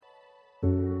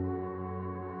Season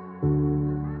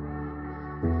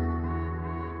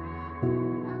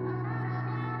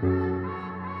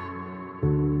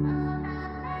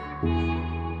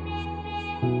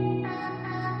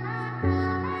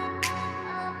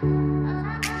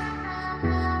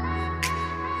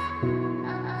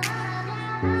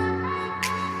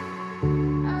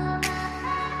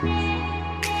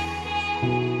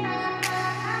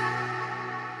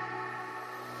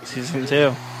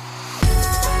 2.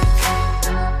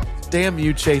 Damn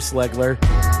you, Chase Legler.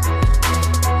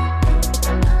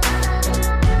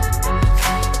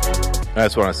 I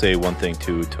just want to say one thing,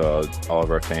 too, to all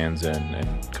of our fans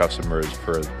and customers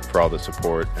for all the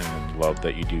support and love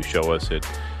that you do show us. It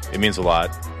means a lot.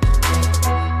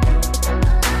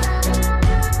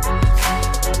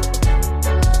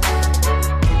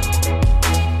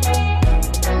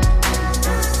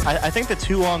 I think the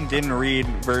too long didn't read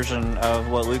version of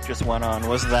what Luke just went on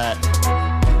was that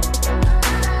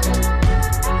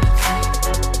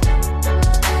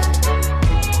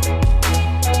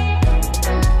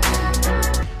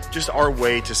just our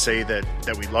way to say that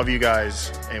we love you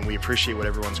guys and we appreciate what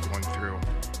everyone's going through,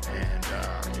 and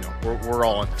we're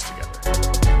all in this together.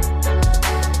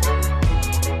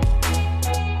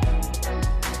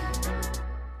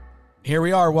 Here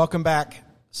we are. Welcome back.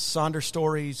 Sonder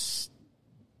Stories.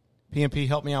 PMP,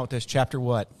 help me out with this. Chapter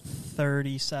what?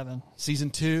 37. Season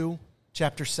 2,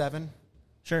 Chapter 7.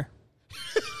 Sure.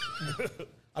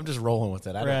 I'm just rolling with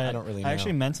it. I don't really know. I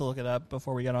actually meant to look it up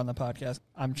before we got on the podcast.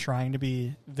 I'm trying to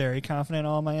be very confident in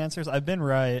all my answers. I've been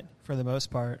right for the most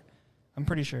part. I'm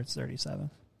pretty sure it's 37.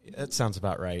 That sounds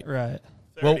about right. Right.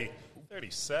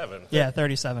 37. Yeah,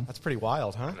 37. That's pretty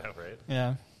wild, huh? I know, right?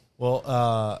 Yeah.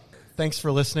 Well, thanks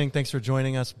for listening. Thanks for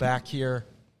joining us back here.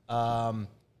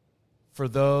 For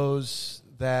those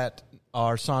that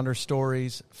are Sonder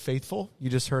Stories faithful, you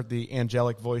just heard the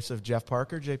angelic voice of Jeff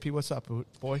Parker. JP, what's up,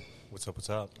 boy? What's up? What's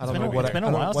up? I don't know what it's been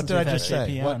a while what since did I we've had just say?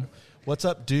 JP on. What's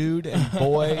up, dude and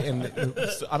boy? And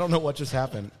I don't know what just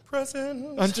happened.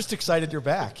 Present. I'm just excited you're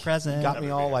back. Present. You got me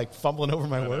all like fumbling over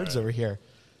my words over here.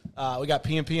 We got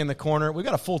PMP in the corner. We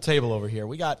got a full table over here.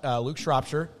 We got Luke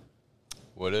Shropshire.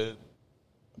 What it?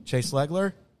 Chase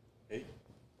Legler. Hey.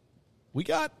 We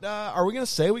got, are we going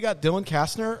to say we got Dylan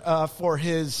Kastner for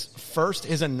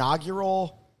his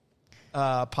inaugural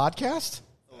podcast?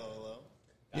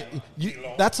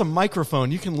 That's a microphone.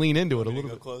 You can lean into it a little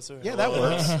bit closer. Yeah, that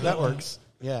works. That works.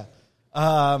 Yeah.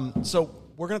 So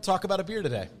we're going to talk about a beer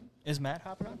today. Is Matt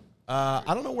hopping on?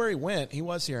 I don't know where he went. He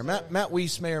was here. Matt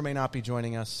Weiss may or may not be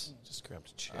joining us. Just grabbed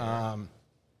a chair.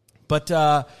 But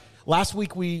last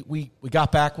week we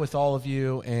got back with all of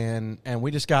you, and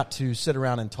we just got to sit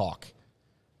around and talk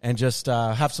and just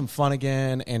have some fun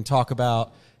again and talk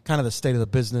about kind of the state of the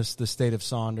business, the state of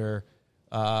Sonder,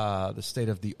 the state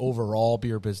of the overall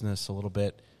beer business a little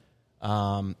bit.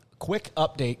 Quick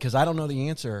update, because I don't know the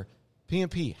answer.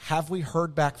 PMP, have we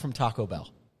heard back from Taco Bell?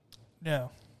 No.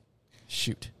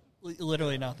 Shoot.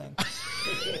 Literally nothing.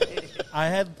 I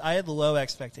had low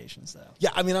expectations, though.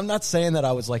 Yeah, I mean, I'm not saying that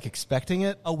I was, like, expecting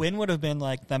it. A win would have been,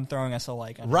 like, them throwing us a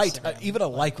like on Right. Instagram. Even a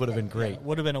like would have been great. Yeah,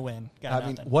 would have been a win. Got I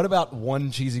mean, nothing. what about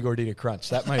one cheesy gordita crunch?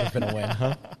 That might have been a win,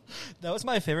 huh? That was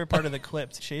my favorite part of the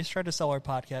clip. Chase tried to sell our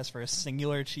podcast for a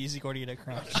singular cheesy gordita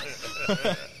crunch.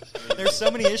 There's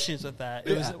so many issues with that.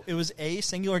 It was a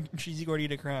singular cheesy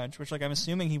gordita crunch, which, like, I'm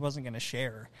assuming he wasn't going to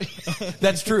share.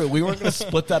 That's true. We weren't going to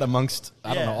split that amongst,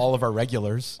 I don't know, all of our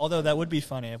regulars. Although that would be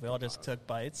funny if we all just took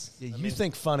bites. Yeah, you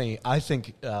think funny. I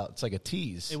think it's like a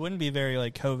tease. It wouldn't be very,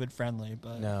 like, COVID friendly,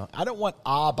 but No, I don't want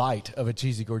a bite of a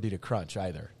cheesy gordita crunch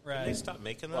either. Did they right. stop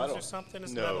making those or something?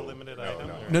 Is that a limited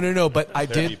item? No, but I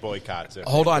There'd be did. boycotts.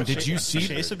 Hold on. Did you see?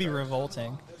 Chase would be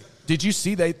revolting. Did you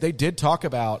see they did talk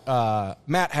about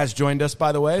Matt has joined us,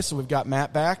 by the way, so we've got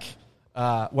Matt back.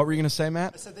 What were you going to say,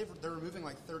 Matt? I said they're removing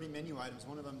like 30 menu items.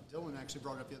 One of them, Dylan actually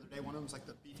brought it up the other day. One of them was like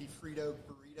the beefy Frito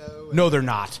burrito. No, they're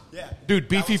not. Yeah. Dude,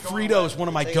 beefy Frito is one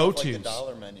of my go-tos. Like the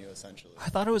dollar menu, essentially. I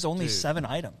thought it was only 7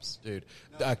 items. Dude,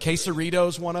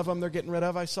 quesarito's one of them they're getting rid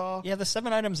of, I saw. Yeah, the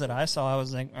 7 items that I saw, I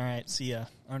was like, all right, see ya.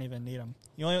 I don't even need them.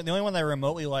 The only one that I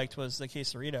remotely liked was the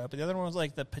quesarito, but the other one was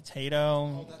like the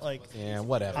potato. Like, Yeah,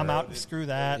 whatever. I'm out. Screw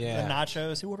that. Yeah. The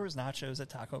nachos. Who orders nachos at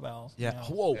Taco Bell? Yeah.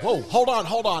 You know? Whoa. Hold on.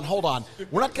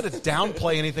 We're not going to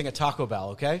downplay anything at Taco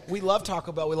Bell, okay? We love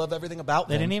Taco Bell. We love everything about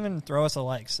They them. didn't even throw us a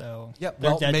like, so Yeah,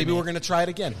 they're well, dead to maybe me. we're going to try it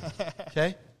again,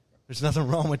 okay? There's nothing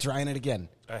wrong with trying it again.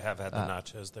 I have had the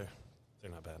nachos. They're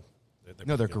not bad.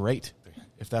 No, they're pretty great. good.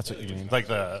 if that's what you mean. Like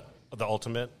the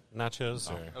ultimate nachos?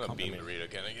 Or? I'm a bean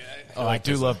burrito kind of guy. Oh, I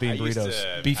do love bean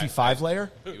burritos. Beefy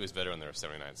 5-layer? It was better when they were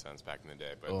 79 cents back in the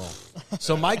day. But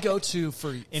So my go-to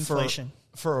for Inflation.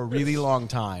 for a really long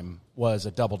time was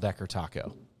a double-decker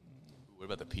taco. what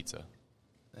about the pizza?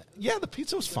 Yeah, the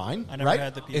pizza was fine. I never right?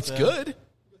 had the pizza. It's good.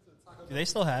 Do they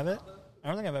still have it? I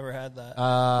don't think I've ever had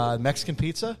that. Mexican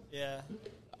pizza? Yeah.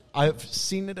 I've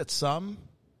seen it at some,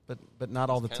 but not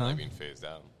all the Kind of time. like being phased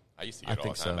out. I used to I get it all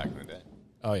think the time so. back in the day.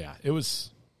 Oh, yeah. It was...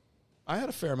 I had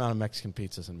a fair amount of Mexican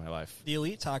pizzas in my life. The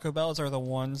elite Taco Bells are the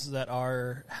ones that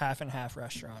are half and half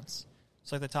restaurants.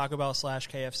 It's like the Taco Bell /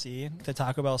 KFC, the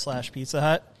Taco Bell / Pizza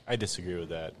Hut. I disagree with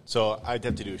that. So I'd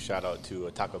have to do a shout out to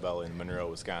a Taco Bell in Monroe,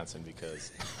 Wisconsin,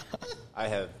 because I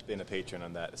have been a patron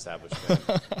on that establishment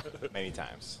many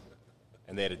times,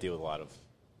 and they had to deal with a lot of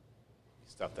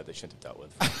stuff that they shouldn't have dealt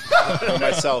with for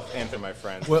myself and for my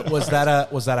friends. Was that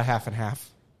a half and half?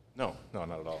 No, not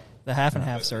at all. The half and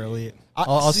halves are elite.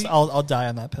 See- I'll die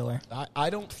on that pillar.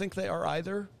 I don't think they are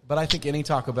either, but I think any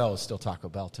Taco Bell is still Taco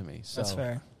Bell to me. So, That's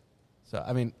fair. So,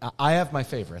 I mean, I have my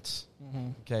favorites.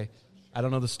 Okay. I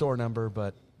don't know the store number,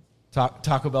 but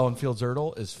Taco Bell in Fields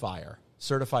Erdel is fire.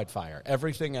 Certified fire.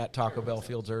 Everything at Taco Bell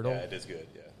Fields Erdel Yeah, it is good.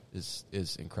 Yeah.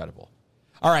 is incredible.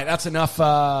 All right, that's enough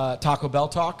Taco Bell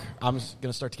talk. I'm going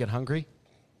to start to get hungry.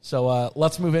 So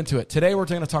let's move into it. Today we're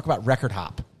going to talk about Record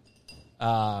Hop.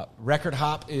 Record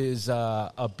Hop is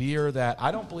a beer that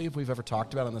I don't believe we've ever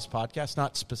talked about on this podcast,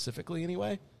 not specifically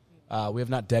anyway. We have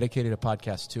not dedicated a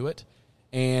podcast to it,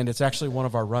 and it's actually one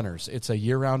of our runners. It's a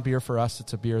year-round beer for us.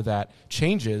 It's a beer that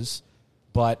changes,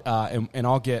 but and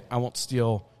I won't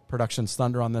steal production's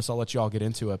thunder on this. I'll let you all get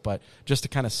into it, but just to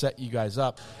kind of set you guys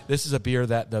up, this is a beer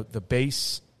that the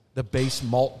base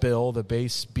malt bill, the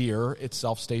base beer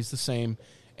itself stays the same,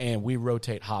 and we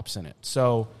rotate hops in it.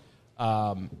 So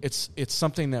it's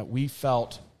something that we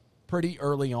felt pretty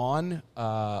early on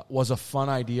was a fun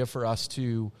idea for us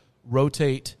to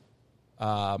rotate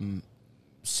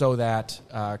so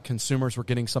that consumers were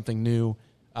getting something new.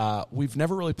 We've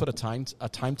never really put a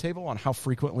timetable on how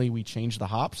frequently we change the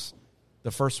hops. The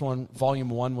first one,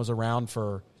 Volume 1, was around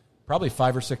for probably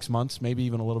 5 or 6 months, maybe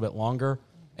even a little bit longer.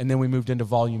 And then we moved into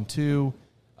Volume 2,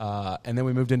 and then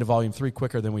we moved into Volume 3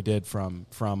 quicker than we did from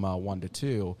 1 to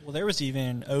 2. Well, there was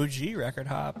even OG Record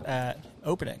Hop at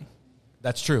opening.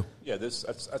 That's true. Yeah, that's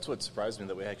what surprised me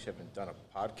that we actually haven't done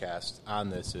a podcast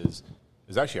on this. Is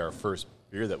actually our first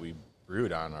beer that we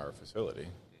brewed on our facility.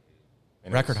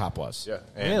 And Record Hop was. Yeah.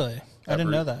 Really? I didn't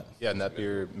know that. Yeah, and that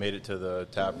beer made it to the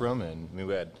tap room, and I mean,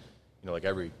 we had, like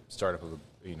every startup of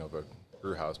a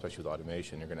brew house, especially with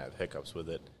automation, you're going to have hiccups with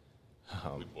it.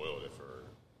 We boiled it for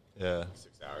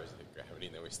 6 hours at gravity,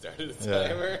 and then we started the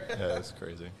timer. Yeah, that's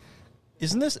crazy.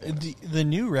 Isn't this the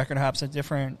new Record Hop's a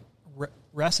different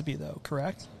recipe though?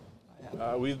 Correct.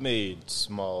 We've made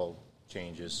small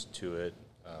changes to it,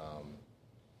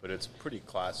 but it's pretty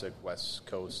classic West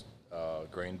Coast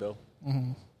grain bill.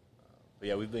 Mm-hmm. But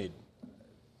yeah, we've made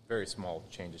very small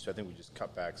changes. So I think we just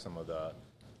cut back some of the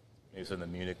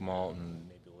Munich malt and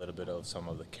maybe a little bit of some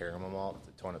of the caramel malt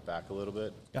to tone it back a little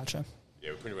bit. Gotcha.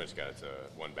 Yeah, we pretty much got it to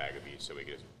one bag of each, so we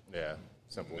could just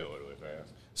Simple. mill it really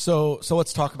fast. So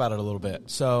let's talk about it a little bit.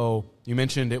 So you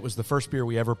mentioned it was the first beer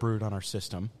we ever brewed on our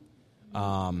system.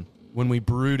 When we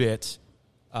brewed it,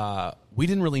 we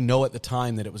didn't really know at the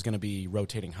time that it was going to be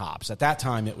rotating hops. At that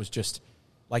time, it was just,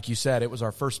 like you said, it was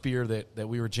our first beer that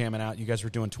we were jamming out. You guys were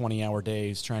doing 20-hour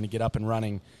days trying to get up and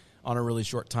running on a really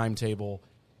short timetable.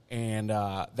 And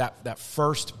that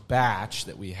first batch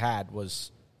that we had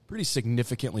was pretty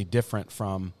significantly different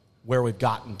from where we've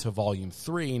gotten to Volume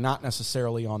 3, not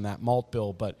necessarily on that malt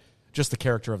bill, but just the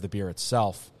character of the beer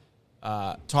itself.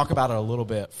 Talk about it a little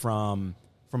bit from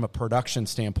a production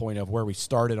standpoint of where we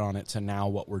started on it to now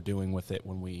what we're doing with it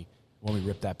when we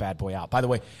rip that bad boy out. By the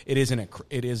way, it is in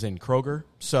Kroger,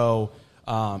 so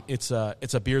it's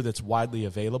a beer that's widely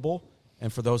available.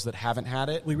 And for those that haven't had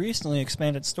it, We recently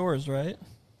expanded stores, right?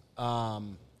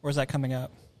 Or is that coming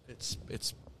up?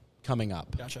 it's coming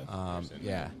up. Gotcha.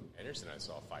 Yeah. Anderson, I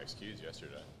saw 5 SKUs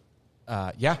yesterday.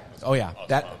 Yeah. Oh yeah.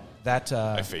 That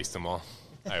I faced them all.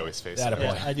 I always face That them. a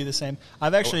boy. Yeah, I do the same.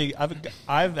 I've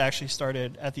actually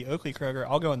started at the Oakley Kroger.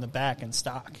 I'll go in the back and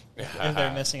stock if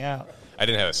they're missing out. I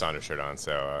didn't have a Sonder shirt on,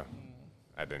 so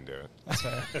I didn't do it. That's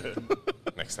fair.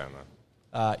 Next time,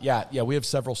 though. yeah. We have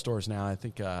several stores now. I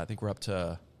think we're up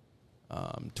to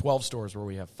 12 stores where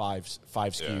we have five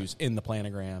SKUs in the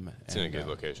planogram. It's in a good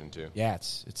location, too. Yeah,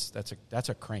 that's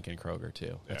a cranking Kroger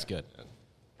too. That's Yeah.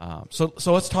 good.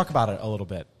 So let's talk about it a little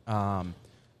bit.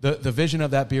 the vision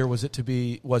of that beer was to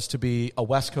be a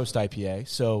West Coast IPA,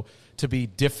 so to be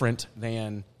different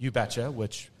than You Betcha,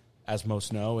 which, as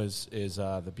most know, is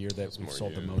the beer that we've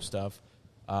sold the most of.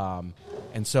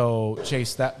 And so,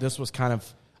 Chase, this was kind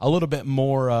of a little bit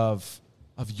more of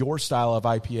your style of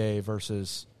IPA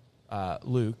versus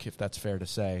Luke, if that's fair to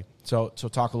say. So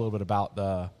talk a little bit about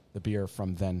the beer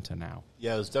from then to now.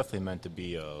 Yeah, it was definitely meant to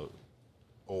be a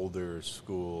older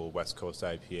school West Coast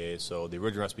IPA. So the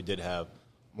original recipe did have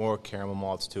more caramel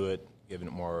malts to it, giving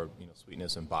it more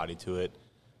sweetness and body to it.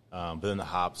 But then the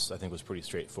hops, I think, was pretty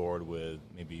straightforward with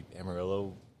maybe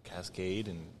Amarillo, Cascade,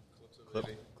 and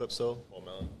Calypso. Whole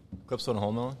melon. Calypso and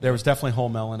whole melon. There was definitely whole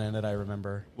melon in it, I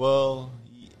remember. Well,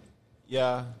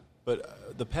 yeah,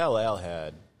 but the Pale Ale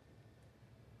had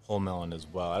whole melon as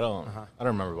well. I don't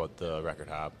remember about the record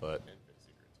hop, but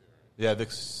yeah,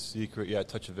 Vic's Secret, yeah,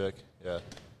 Touch of Vic, yeah.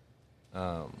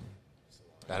 I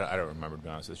don't remember, to be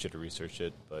honest. I should have researched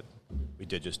it, but we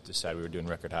did just decide we were doing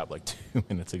record hop like 2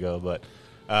 minutes ago, but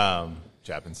which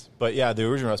happens. But yeah, the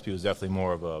original recipe was definitely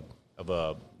more of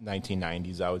a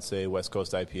 1990s, I would say, West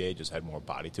Coast IPA. Just had more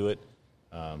body to it.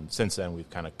 Since then, we've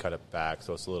kind of cut it back,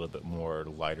 so it's a little bit more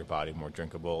lighter body, more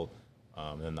drinkable.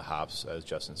 And then the hops, as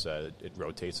Justin said, it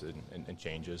rotates and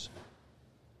changes.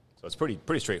 So it's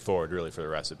pretty straightforward, really, for the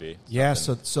recipe. Yeah,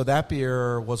 so that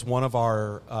beer was one of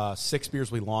our 6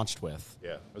 beers we launched with.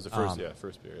 Yeah, it was the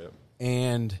first beer, yeah.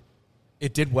 And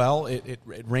it did well. It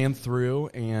ran through,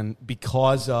 and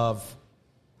because of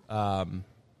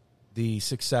the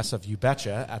success of You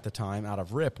Betcha at the time out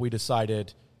of RIP, we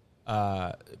decided,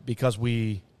 because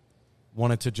we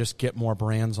wanted to just get more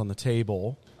brands on the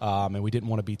table, and we didn't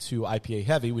want to be too IPA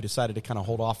heavy, we decided to kind of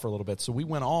hold off for a little bit. So we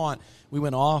went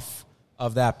off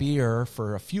of that beer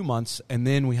for a few months, and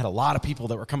then we had a lot of people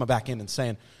that were coming back in and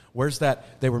saying, "Where's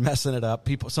that?" They were messing it up.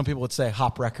 Some people would say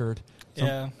Hop Record.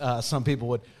 Some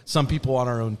people on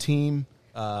our own team.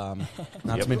 Not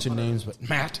to mention names, but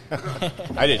Matt.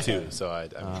 I did too. So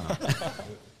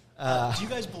do you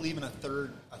guys believe in a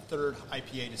third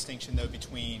IPA distinction though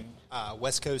between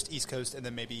West Coast, East Coast, and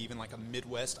then maybe even like a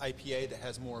Midwest IPA that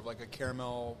has more of like a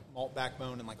caramel malt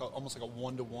backbone and like almost like a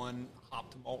 1-to-1 hop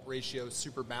to malt ratio,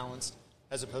 super balanced,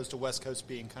 as opposed to West Coast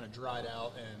being kind of dried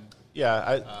out and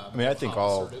I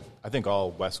think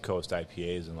all West Coast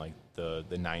IPAs in like the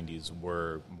 90s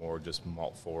were more just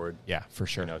malt forward. Yeah, for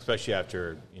sure. Especially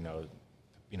after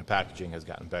packaging has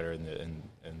gotten better in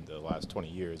the last 20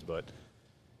 years, but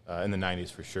in the 90s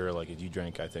for sure. Like if you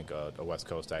drink, I think a West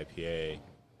Coast IPA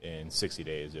in 60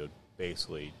 days, it would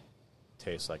basically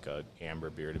taste like a amber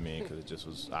beer to me because it just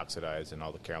was oxidized and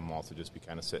all the caramel malts would just be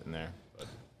kind of sitting there. But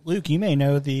Luke, you may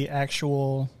know the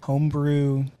actual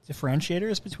homebrew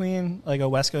differentiators between like a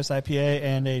West Coast IPA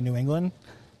and a New England.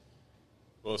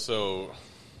 Well, so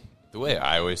the way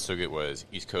I always took it was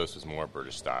East Coast was more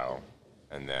British style,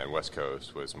 and then West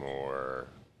Coast was more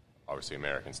obviously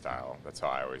American style. That's how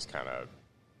I always kind of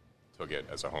took it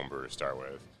as a homebrew to start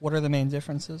with. What are the main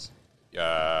differences?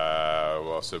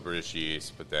 So British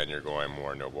yeast, but then you're going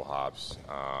more noble hops,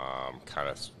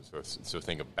 so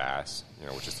think of Bass,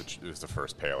 which is the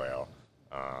first pale ale.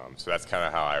 So that's kind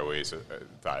of how I always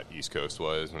thought East Coast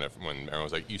was when everyone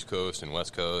was like East Coast and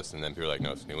West Coast, and then people were like,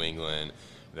 no, it's New England.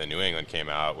 And then New England came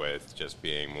out with just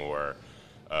being more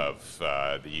of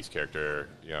the yeast character,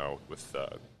 with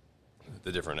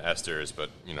the different esters, but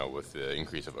with the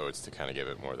increase of oats to kind of give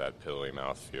it more of that pillowy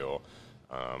mouthfeel.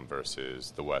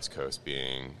 Versus the West Coast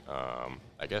being,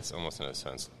 I guess, almost in a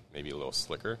sense, maybe a little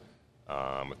slicker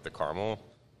with the caramel,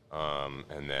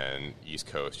 and then East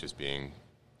Coast just being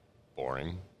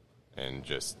boring and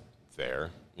just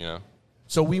there,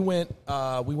 So we went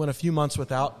a few months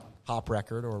without Hop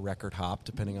Record or Record Hop,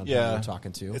 depending on who you're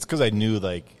talking to. It's because I knew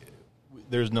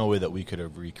there's no way that we could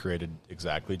have recreated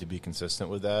exactly to be consistent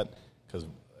with that because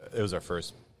it was our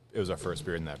first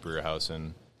beer in that brew house,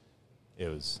 and it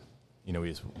was.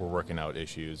 We were working out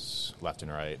issues left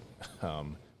and right.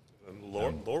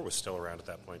 Lore was still around at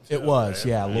that point, too. It was,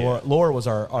 right? Yeah. Lore was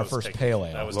our first pale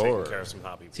ale. I was Lore. taking care of some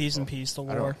hoppy people. T's and P's to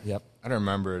Lore. Yep. I don't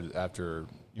remember you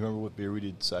remember what beer we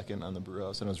did second on the brew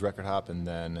house? And it was Record Hop, and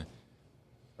then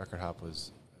Record Hop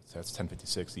was, that's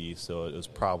 1056 yeast, so it was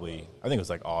probably, I think it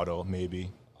was like Auto, maybe.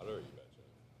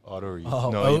 Auto or You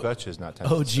Betcha? No, You Betcha is not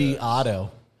 1056. OG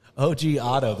Auto.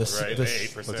 The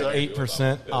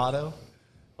 8% Auto.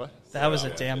 That was a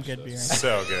damn good beer.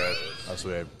 So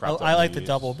good. I like the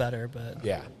double better, but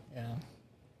yeah.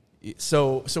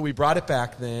 So we brought it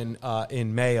back then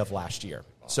in May of last year.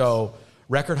 So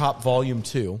Record Hop Volume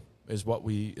 2 is what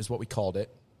we called it,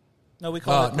 No, we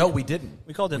called it. No, we didn't.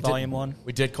 We called it Volume 1.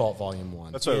 We did call it Volume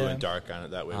 1. That's why we Yeah. went dark on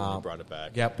it that way when we brought it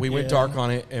back. Yep, we went dark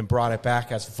on it and brought it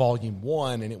back as Volume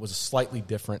 1, and it was slightly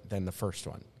different than the first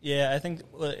one. Yeah, I think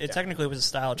it technically was a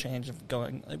style change of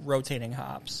rotating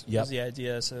hops. Yep. Was the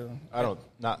idea. So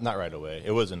Not right away.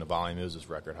 It wasn't a volume. It was just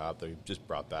record hop they just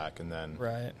brought back, and then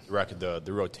Right. the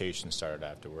rotation started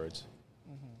afterwards.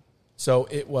 So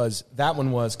that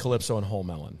one was Calypso and Whole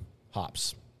Melon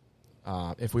hops.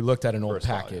 If we looked at an old First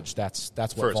package, that's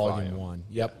what First volume volume. 1.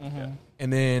 Yep. Yeah.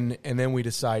 And then we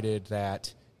decided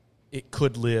that it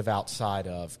could live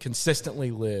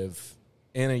consistently live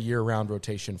in a year-round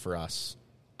rotation for us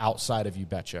outside of You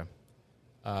Betcha.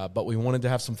 But we wanted to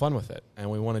have some fun with it,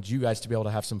 and we wanted you guys to be able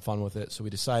to have some fun with it, so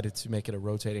we decided to make it a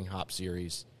rotating hop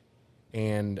series.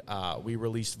 And we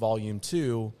released Volume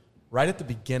 2 right at the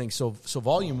beginning. So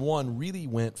Volume 1 really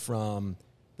went from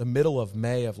the middle of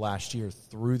May of last year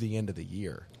through the end of the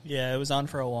year. yeah, it was on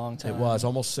for a long time. It was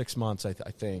almost 6 months, I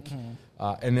think.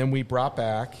 And then we brought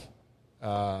back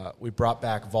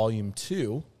Volume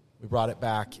 2. We brought it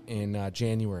back in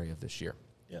January of this year.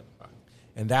 Yep.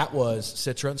 And that was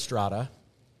Citra and Strata.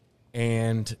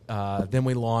 And then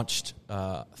we launched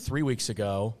 3 weeks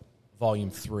ago Volume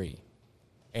 3.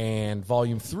 And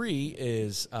Volume 3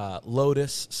 is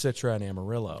Lotus, Citra, and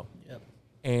Amarillo. Yep.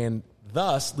 And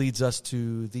thus leads us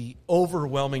to the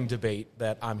overwhelming debate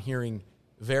that I'm hearing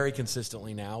very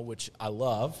consistently now, which I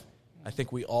love. I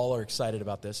think we all are excited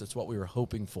about this. It's what we were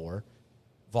hoping for.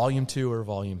 Volume 2 or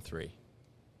Volume 3.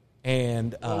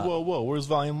 And Whoa! Where's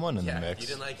Volume 1 in the mix? You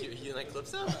didn't like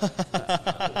Calypso?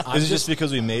 Is it just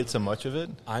because we made so much of it?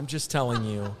 I'm just telling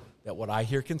you that what I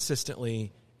hear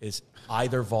consistently is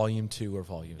either Volume 2 or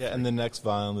Volume 3. Yeah, and the next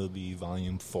volume will be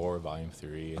Volume 4, Volume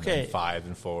 3, and Okay. then 5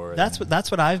 and 4. That's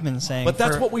what I've been saying. But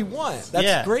that's for- what we want. That's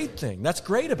Yeah. a great thing. That's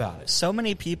great about it. So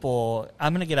many people,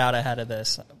 I'm going to get out ahead of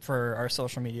this for our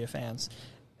social media fans.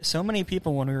 So many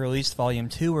people, when we released Volume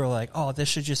 2, were like, oh, this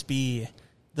should just be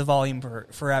the volume for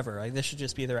forever. Like, this should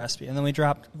just be the recipe. And then we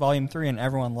dropped Volume 3, and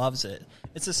everyone loves it.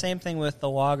 It's the same thing with the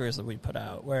loggers that we put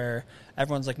out, where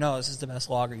everyone's like, no, this is the best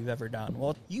logger you've ever done.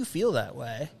 Well, you feel that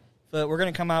way, but we're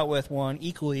going to come out with one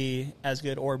equally as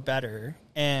good or better.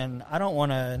 And I don't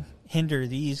want to hinder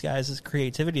these guys'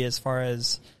 creativity as far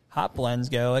as hop blends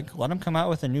go. Like, let them come out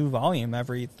with a new volume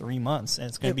every 3 months, and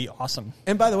it's going to be awesome.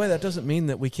 And by the way, that doesn't mean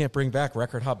that we can't bring back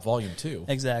Record Hop Volume 2,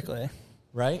 Exactly.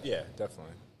 right? Yeah,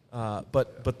 definitely.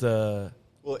 But the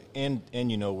Well, and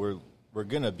you know we're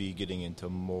gonna be getting into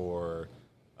more,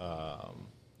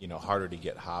 harder to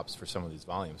get hops for some of these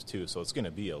volumes too. So it's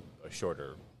gonna be a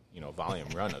shorter, volume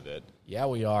run of it. yeah,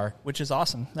 we are. Which is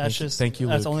awesome. That's Thank you,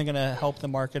 That's Luke. only going to help the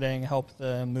marketing, help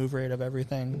the move rate of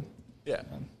everything. Yeah.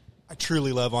 I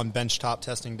truly love on benchtop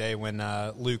testing day when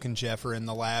Luke and Jeff are in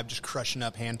the lab just crushing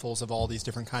up handfuls of all these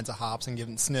different kinds of hops and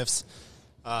giving sniffs.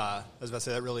 I was about to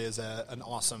say that really is an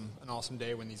awesome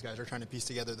day when these guys are trying to piece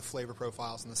together the flavor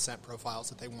profiles and the scent profiles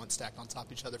that they want stacked on top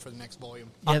of each other for the next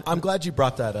volume. Yeah, I'm glad you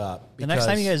brought that up. the next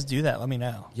time you because- guys do that, let me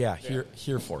know. yeah,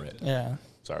 here for it. Yeah.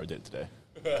 Sorry, we did it today.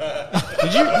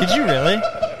 Did you really?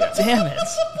 Damn it.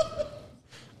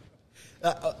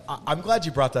 I'm glad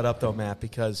you brought that up, though, Matt,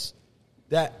 because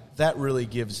that really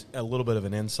gives a little bit of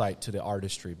an insight to the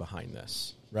artistry behind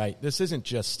this, right? This isn't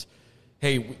just,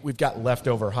 hey, we've got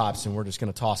leftover hops and we're just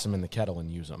going to toss them in the kettle and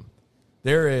use them.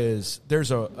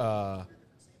 There's a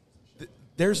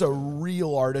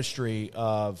real artistry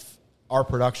of our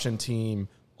production team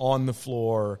on the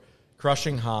floor,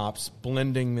 crushing hops,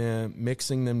 blending them,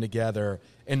 mixing them together,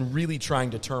 and really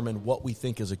trying to determine what we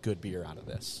think is a good beer out of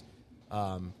this.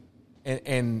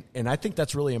 And I think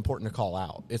that's really important to call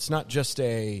out. It's not just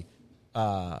a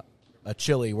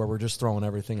chili where we're just throwing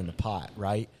everything in the pot,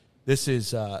 right? This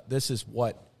is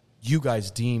what you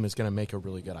guys deem is going to make a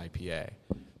really good IPA.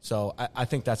 So I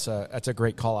think that's a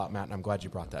great call out, Matt, and I'm glad you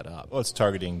brought that up. Well, it's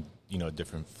targeting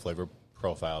different flavor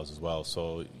profiles as well.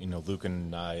 So Luke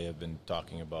and I have been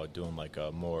talking about doing like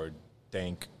a more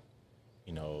dank,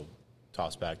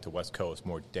 toss back to West Coast,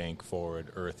 more dank,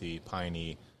 forward, earthy,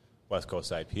 piney West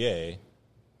Coast IPA,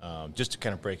 just to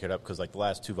kind of break it up because like the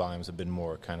last two volumes have been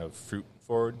more kind of fruit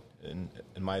forward in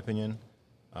my opinion.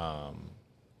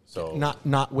 So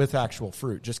Not with actual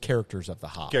fruit, just characters of the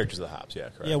hop. characters of the hops, yeah,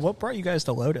 correct. Yeah, what brought you guys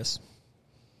to Lotus?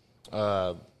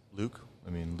 Luke. I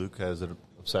mean, Luke has an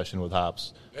obsession with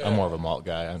hops. Yeah. I'm more of a malt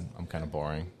guy. I'm kind of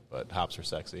boring, but hops are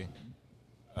sexy.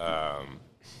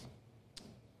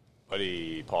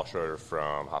 Buddy Paul Schroeder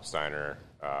from Hopsteiner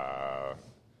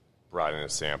brought in a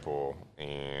sample,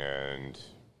 and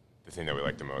the thing that we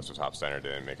liked the most was Hopsteiner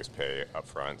didn't make us pay up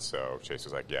front, so Chase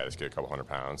was like, yeah, just get a couple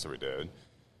 £100, so we did.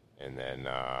 And then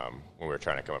when we were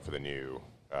trying to come up with a new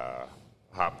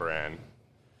hop brand.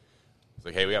 It's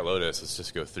like, hey, we got Lotus. Let's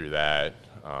just go through that.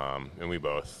 And we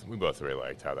both really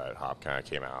liked how that hop kind of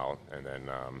came out. And then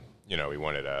we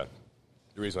wanted the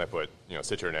reason I put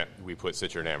Citra, we put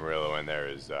Citra and Amarillo in there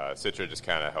is Citra just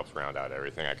kind of helps round out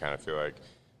everything. I kind of feel like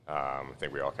I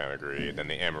think we all kind of agree. And then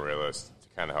the Amarillo to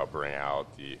kind of help bring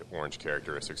out the orange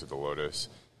characteristics of the Lotus.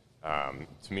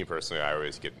 To me personally, I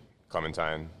always get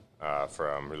Clementine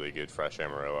from really good fresh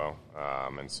Amarillo.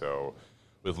 And so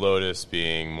with Lotus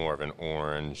being more of an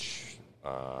orange,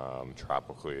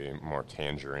 tropically more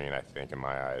tangerine, I think, in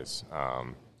my eyes,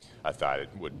 I thought it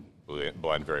would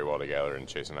blend very well together, and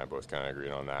Chase and I both kind of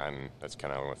agreed on that, and that's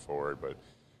kind of how we went forward.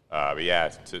 But yeah,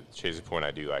 to Chase's point,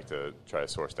 I do like to try to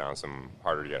source down some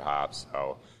harder to get hops.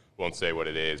 I won't say what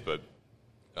it is, but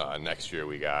next year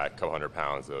we got a couple 100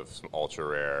 pounds of some ultra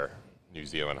rare New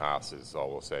Zealand hops. Is all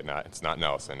we'll say. It's not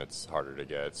Nelson. It's harder to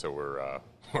get, so we're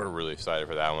really excited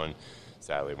for that one.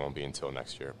 Sadly, it won't be until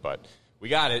next year, but we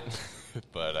got it.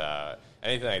 But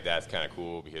anything like that's kind of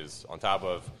cool because on top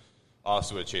of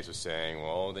also what Chase was saying,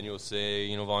 well, then you'll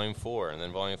say, Volume 4 and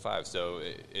then Volume 5. So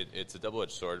it's a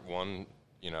double-edged sword. One,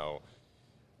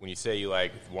 when you say you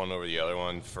like one over the other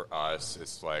one, for us,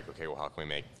 it's like, okay, well, how can we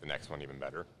make the next one even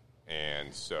better?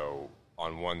 And so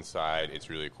on one side, it's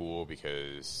really cool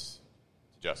because,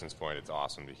 to Justin's point, it's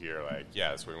awesome to hear, like, yeah,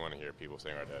 that's what we want to hear people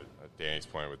saying. Right at Danny's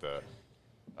point with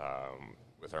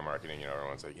with our marketing,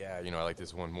 everyone's like, yeah, I like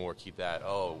this one more, keep that.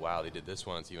 Oh, wow, they did this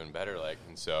one, it's even better.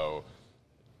 And so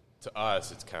to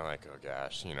us, it's kind of like, oh,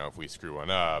 gosh, if we screw one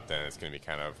up, then it's going to be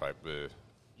kind of like,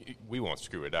 we won't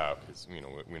screw it up because, we know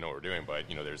what we're doing. But,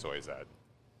 there's always that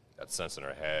sense in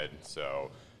our head. So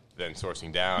then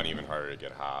sourcing down even harder to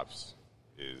get hops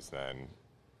is then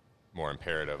more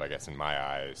imperative, I guess, in my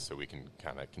eyes, so we can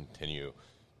kind of continue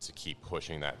to keep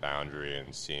pushing that boundary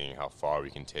and seeing how far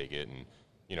we can take it. And,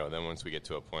 then once we get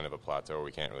to a point of a plateau where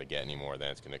we can't really get anymore,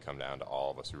 then it's going to come down to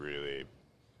all of us really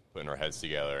putting our heads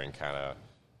together and kind of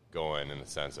going in the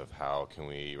sense of how can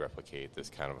we replicate this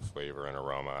kind of a flavor and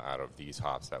aroma out of these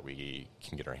hops that we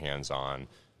can get our hands on,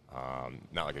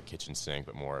 not like a kitchen sink,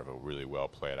 but more of a really well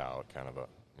played out kind of a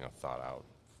thought out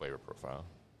flavor profile.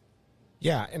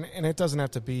 Yeah, and it doesn't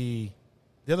have to be.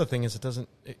 The other thing is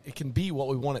it can be what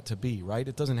we want it to be, right?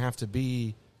 It doesn't have to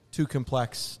be too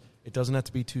complex. It doesn't have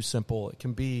to be too simple. It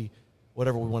can be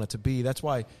whatever we want it to be. That's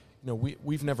why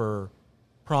we've never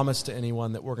promised to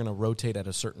anyone that we're going to rotate at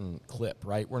a certain clip,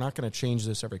 right? We're not going to change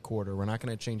this every quarter. We're not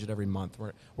going to change it every month.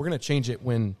 We're going to change it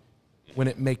when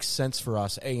it makes sense for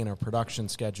us, in our production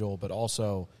schedule, but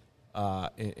also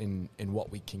in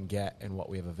what we can get and what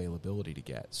we have availability to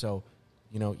get. So,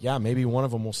 maybe one of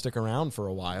them will stick around for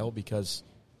a while because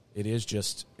it is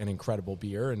just an incredible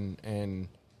beer and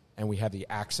we have the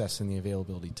access and the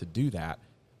availability to do that.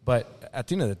 But at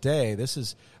the end of the day, this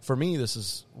is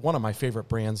one of my favorite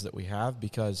brands that we have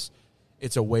because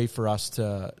it's a way for us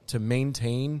to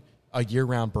maintain a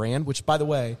year-round brand, which, by the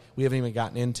way, we haven't even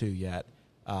gotten into yet.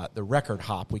 The Record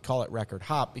Hop. We call it Record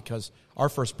Hop because our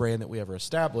first brand that we ever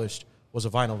established was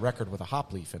a vinyl record with a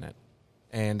hop leaf in it.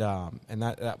 And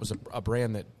that was a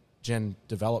brand that Jen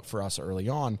developed for us early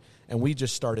on, and we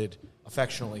just started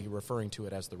affectionately referring to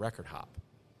it as the Record Hop.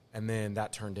 And then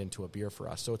that turned into a beer for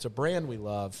us. So it's a brand we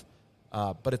love,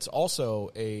 but it's also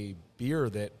a beer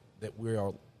that we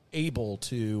are able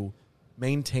to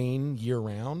maintain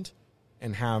year-round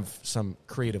and have some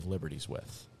creative liberties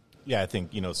with. Yeah, I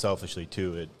think, selfishly,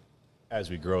 too, as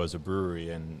we grow as a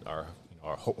brewery and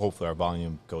hopefully our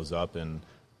volume goes up, and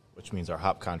which means our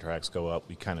hop contracts go up,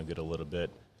 we kind of get a little bit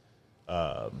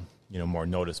more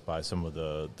noticed by some of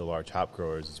the large hop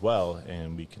growers as well,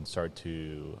 and we can start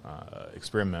to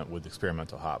experiment with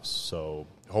experimental hops. So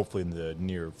hopefully in the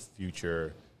near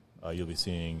future, you'll be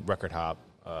seeing Record Hop,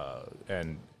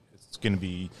 and it's going to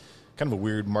be kind of a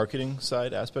weird marketing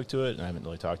side aspect to it, and I haven't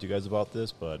really talked to you guys about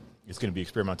this, but it's going to be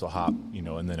experimental hop,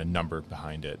 and then a number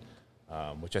behind it,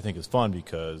 which I think is fun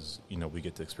because, we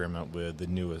get to experiment with the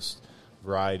newest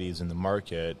varieties in the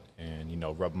market and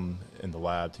rub them in the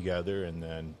lab together and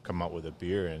then come out with a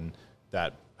beer, and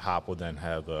that hop will then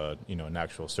have an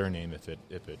actual surname if it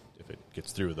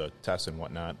gets through the tests and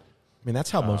whatnot. I mean, that's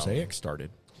how Mosaic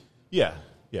started. Yeah.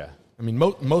 I mean,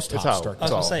 most hops start. I was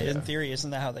going to say, in theory,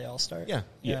 isn't that how they all start? Yeah.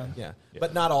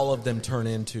 But not all of them turn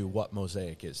into what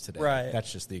Mosaic is today. Right.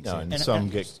 That's just the example.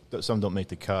 And some don't make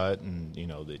the cut, and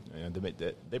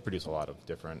they produce a lot of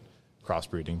different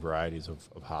crossbreeding varieties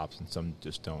of hops, and some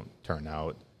just don't turn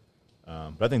out.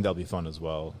 But I think that'll be fun as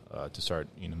well to start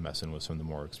messing with some of the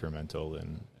more experimental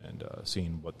and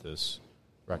seeing what this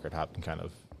Record Hop can kind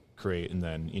of create. And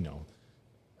then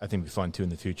I think it'd be fun too in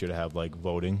the future to have like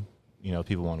voting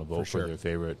people want to vote for sure. their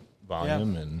favorite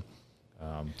volume, and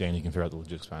Danny can figure out the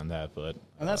logistics behind that. But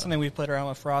And that's something we've played around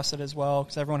with Frosted as well,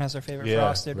 because everyone has their favorite Yeah,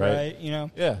 Frosted, right. right? Yeah,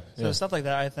 So yeah. stuff like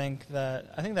that, I think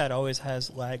that always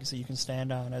has legs that you can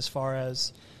stand on as far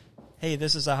as, hey,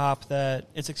 this is a hop that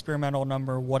it's experimental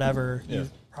number, whatever. Yeah.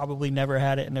 You've probably never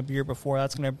had it in a beer before.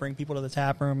 That's going to bring people to the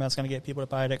tap room. That's going to get people to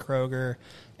buy it at Kroger.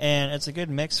 And it's a good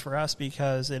mix for us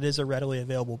because it is a readily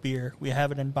available beer. We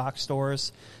have it in box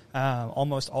stores.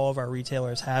 Almost all of our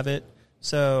retailers have it.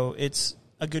 So it's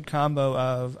a good combo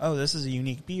of, this is a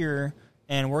unique beer,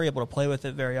 and we're able to play with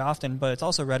it very often, but it's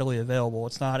also readily available.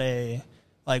 It's not a,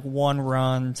 one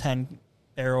run, 10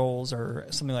 barrels or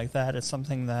something like that. It's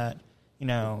something that,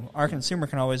 our consumer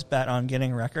can always bet on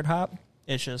getting record hop.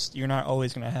 It's just you're not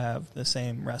always going to have the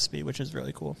same recipe, which is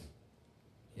really cool.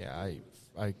 Yeah,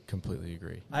 I completely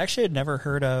agree. I actually had never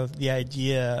heard of the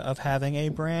idea of having a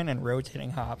brand and rotating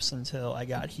hops until I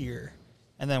got here.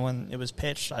 And then when it was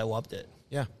pitched, I loved it.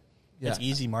 Yeah. It's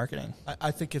easy marketing.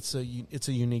 I think it's a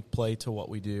unique play to what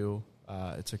we do.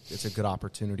 It's a good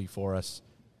opportunity for us,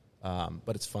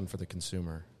 but it's fun for the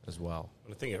consumer as well.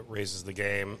 I think it raises the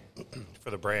game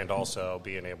for the brand also,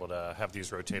 being able to have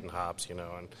these rotating hops, and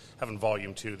having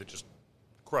Volume 2 that just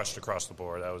crushed across the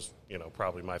board. That was,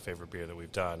 probably my favorite beer that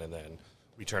we've done. And then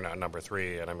we turn out number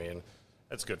 3, and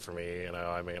that's good for me. I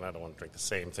don't want to drink the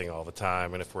same thing all the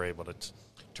time. And if we're able to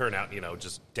turn out,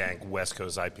 just dank West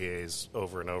Coast IPAs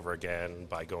over and over again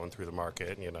by going through the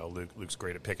market, Luke's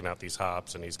great at picking out these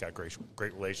hops, and he's got great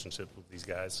relationships with these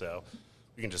guys. So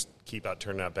we can just keep out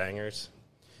turning out bangers.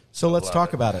 So let's Love talk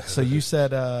it. about it. So you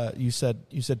said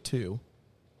 2.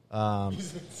 All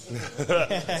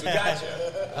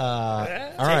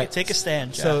right. Take a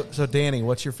stand, Jeff. So Danny,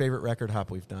 what's your favorite record hop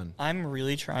we've done? I'm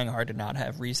really trying hard to not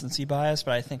have recency bias,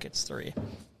 but I think it's 3.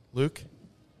 Luke?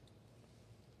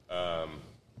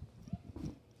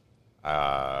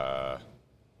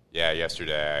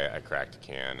 Yesterday I cracked a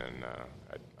can, and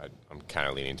I'm kind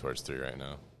of leaning towards 3 right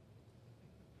now.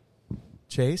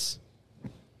 Chase?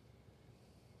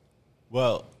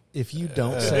 Well, If you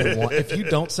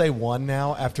don't say 1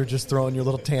 now after just throwing your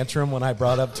little tantrum when I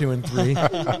brought up 2 and 3,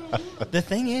 The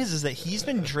thing is that he's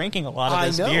been drinking a lot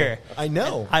of this beer. I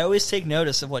know. I always take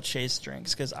notice of what Chase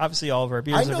drinks because obviously all of our I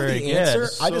beers know are very the answer.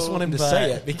 good. I just want him to but-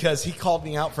 say it because he called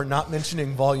me out for not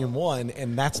mentioning Volume 1,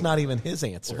 and that's not even his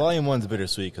answer. Well, Volume 1's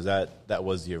bittersweet because that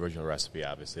was the original recipe,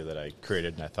 obviously, that I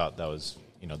created, and I thought that was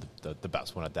the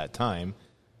best one at that time.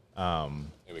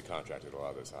 And we contracted a lot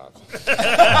of those hops.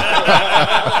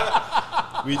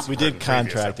 We did previous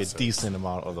contract a episodes. decent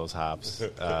amount of those hops,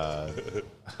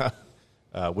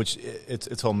 which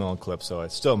it's whole mill and clip, so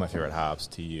it's still my favorite hops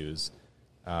to use.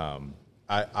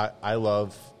 I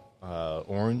love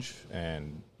orange,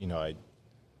 and I'm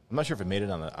not sure if it made it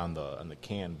on the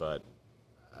can, but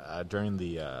during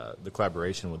the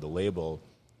collaboration with the label,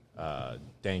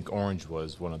 Dank Orange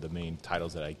was one of the main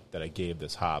titles that I gave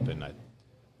this hop, and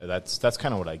that's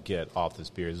kind of what I get off this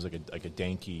beer. It's like a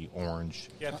danky orange.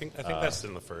 Yeah, I think that's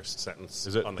in the first sentence.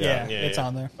 Is it? On the Yeah, can. it's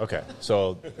on there. Okay,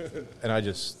 so, and I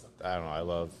don't know, I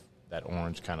love that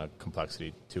orange kind of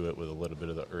complexity to it with a little bit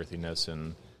of the earthiness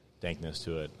and dankness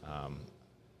to it.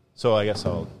 So I guess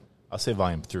I'll say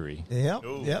Volume 3. Yep,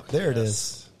 there it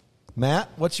is. Matt,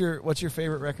 what's your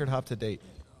favorite record hop to date?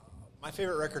 My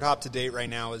favorite record hop to date right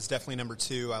now is definitely number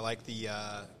 2. I like the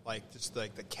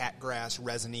the cat grass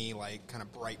resiny kind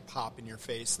of bright pop in your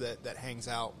face that hangs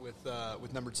out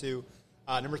with number 2.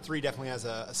 Number 3 definitely has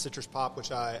a citrus pop,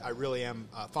 which I really am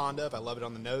fond of. I love it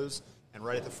on the nose and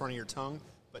right at the front of your tongue.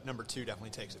 But number 2 definitely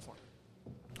takes it for me.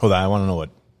 Hold on, I want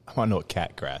to know what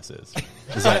cat grass is.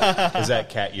 Is that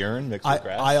cat urine mixed with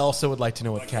grass? I also would like to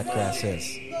know what cat grass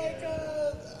is.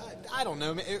 I don't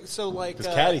know. So Because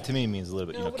catty to me means a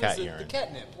little bit, cat urine. The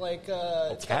catnip,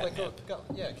 it's catnip.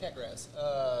 cat grass.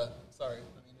 Sorry,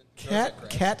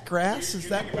 Cat grass? Is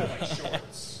that?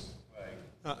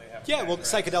 Yeah, well,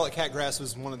 Psychedelic Cat Grass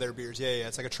was one of their beers. Yeah,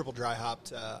 it's like a triple dry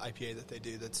hopped IPA that they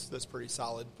do. That's pretty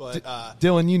solid. But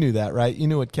Dylan, you knew that, right? You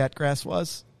knew what cat grass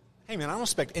was? hey, man, I don't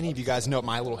expect any of you guys to know what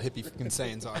my little hippie fucking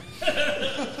sayings are.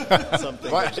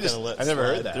 something Well, we're just gonna let I never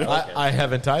heard slide that. through. I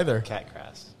haven't either. Cat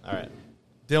grass. All right.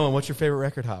 Dylan, what's your favorite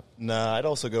record hop? Nah, I'd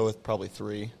also go with probably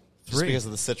 3. Just 3? because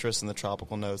of the citrus and the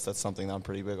tropical notes, that's something that I'm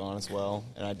pretty big on as well.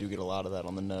 And I do get a lot of that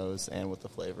on the nose and with the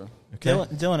flavor. Okay.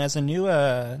 Dylan, as a new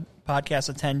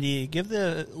podcast attendee, give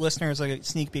the listeners a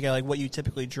sneak peek at what you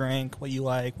typically drink, what you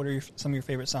like, what are some of your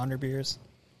favorite Sonder beers?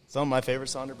 Some of my favorite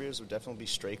Sonder beers would definitely be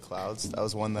Straight Clouds. That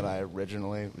was one that I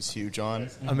originally was huge on.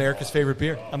 America's favorite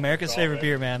beer. America's favorite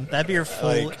beer, man. That beer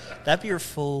flew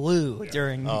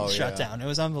during shutdown. Yeah. It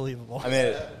was unbelievable. I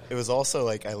mean, it was also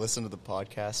like I listened to the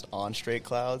podcast on Straight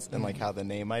Clouds and like how the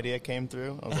name idea came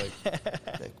through. I was like,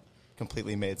 that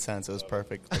completely made sense. It was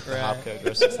perfect, like the hop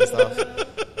characteristics and stuff.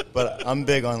 But I'm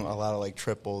big on a lot of like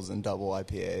triples and double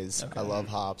IPAs. Okay. I love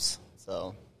hops,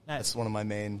 so Nice. that's one of my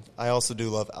main. I also do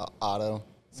love Otto,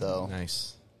 so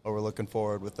Nice. but we're looking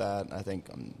forward with that. I think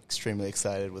I'm extremely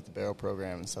excited with the barrel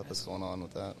program and stuff that's going on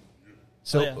with that.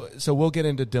 So we'll get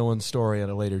into Dylan's story at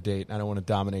a later date. I don't want to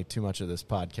dominate too much of this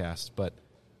podcast, but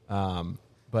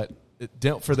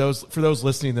for those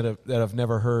listening that have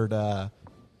never heard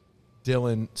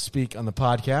Dylan speak on the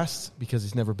podcast because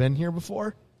he's never been here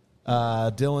before,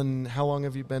 Dylan, how long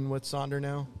have you been with Sonder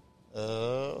now?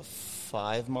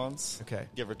 5 months, Okay,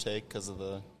 give or take, because of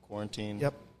the quarantine.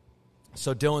 Yep.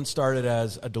 So Dylan started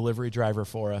as a delivery driver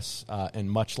for us,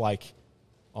 and much like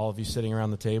all of you sitting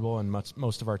around the table and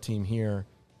most of our team here,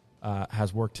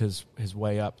 has worked his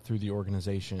way up through the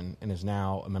organization and is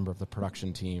now a member of the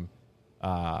production team,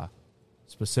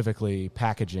 specifically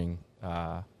packaging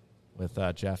with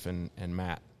Jeff and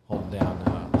Matt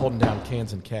holding down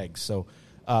cans and kegs. So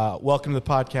welcome to the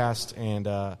podcast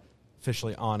and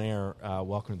officially on air.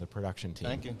 Welcome to the production team.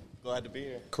 Thank you. Glad to be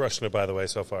here. Crushing it, by the way,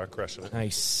 so far. Crushing it.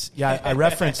 Nice. Yeah, I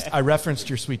referenced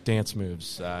your sweet dance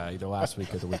moves either last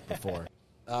week or the week before.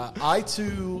 I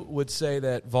too would say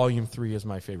that Volume 3 is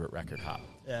my favorite record hop.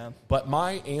 Yeah. But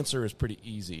my answer is pretty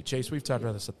easy. Chase, we've talked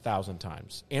about this 1,000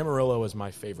 times. Amarillo is my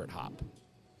favorite hop.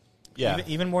 Yeah.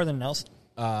 Even more than Nelson.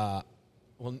 Well,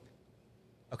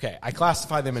 okay, I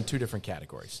classify them in two different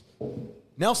categories.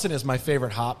 Nelson is my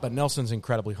favorite hop, but Nelson's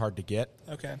incredibly hard to get.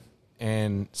 Okay.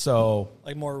 And so,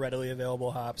 Like more readily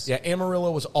available hops. yeah, Amarillo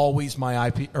was always my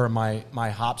IP or my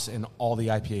hops in all the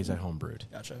IPAs I homebrewed.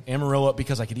 Gotcha. Amarillo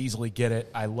because I could easily get it.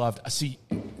 I loved. See,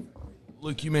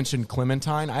 Luke, you mentioned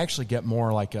Clementine. I actually get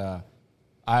more like I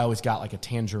always got like a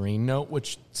tangerine note,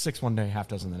 which 6 one day, half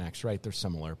dozen the next. Right? They're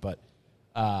similar, but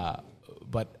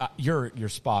you're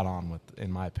spot on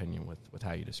in my opinion, with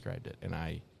how you described it, and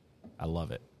I love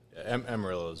it. Yeah,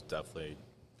 Amarillo is definitely.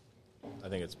 I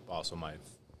think it's also my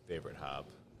favorite hop.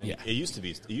 And Yeah. it used to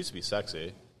be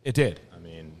sexy. It did. I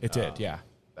mean, It did, yeah.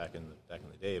 Back in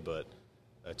the day, but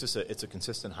it's a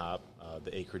consistent hop.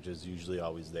 The acreage is usually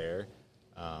always there.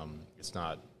 It's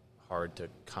not hard to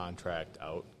contract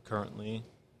out currently,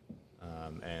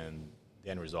 and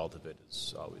the end result of it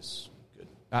is always good.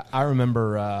 I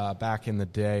remember back in the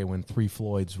day when Three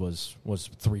Floyds was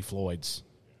Three Floyds.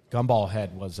 Gumball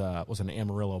Head was an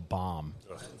Amarillo bomb.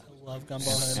 I love Gumball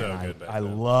Head. So good back I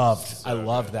then.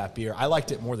 loved that beer. I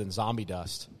liked it more than Zombie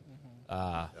Dust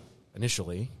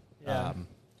initially. Yeah.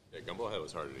 Yeah, Gumball Head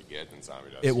was harder to get than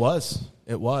Zombie Dust.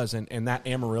 It was, and that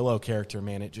Amarillo character,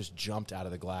 man, it just jumped out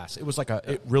of the glass. It was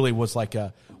it really was like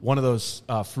one of those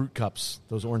fruit cups,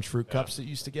 those orange fruit cups that you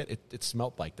used to get. It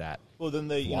smelled like that. Well, then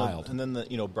Wild. and then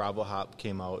the Bravo hop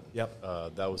came out. Yep.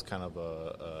 That was kind of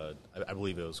I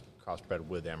believe it was crossbred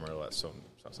with Amarillo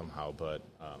somehow, but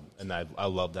and I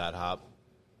love that hop.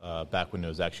 Back when it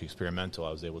was actually experimental,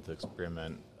 I was able to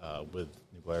experiment with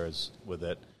New Glarus with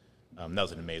it. That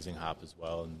was an amazing hop as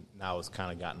well, and now it's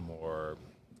kind of gotten more.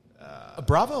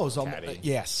 Bravo is Caddy.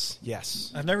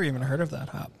 yes. I've never even heard of that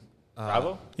hop.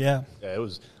 Bravo? Yeah. Yeah, it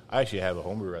was. I actually have a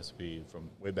homebrew recipe from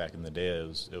way back in the day.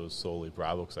 It was solely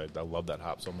Bravo because I love that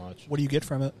hop so much. What do you get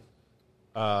from it?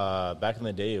 Back in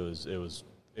the day, it was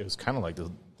kind of like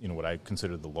what I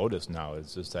consider the Lotus now.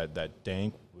 It's just that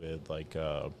dank with like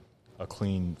a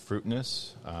clean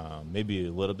fruitness, maybe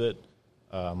a little bit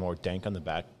more dank on the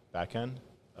back end,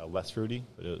 less fruity,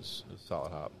 but it was a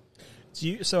solid hop.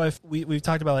 So if we've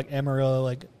talked about like Amarillo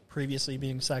like previously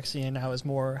being sexy and now is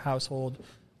more household.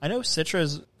 I know Citra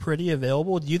is pretty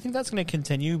available. Do you think that's going to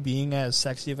continue being as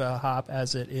sexy of a hop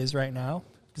as it is right now?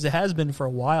 Because it has been for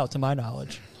a while, to my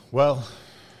knowledge. Well,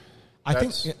 I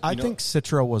think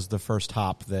Citra was the first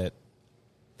hop that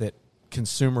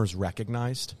consumers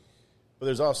recognized. but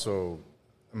there's also,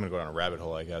 I'm going to go down a rabbit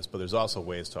hole, I guess, but there's also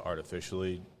ways to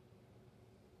artificially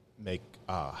make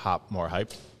hop more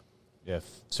hyped. If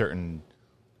certain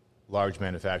large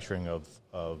manufacturing of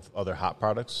other hop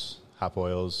products, hop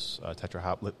oils, tetra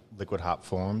hop, liquid hop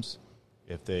forms,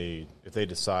 if they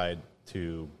decide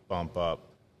to bump up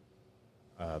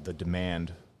the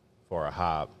demand for a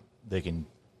hop, they can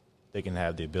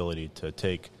have the ability to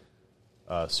take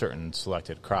a certain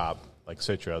selected crop like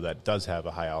Citra that does have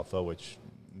a high alpha, which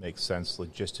makes sense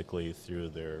logistically through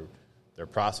their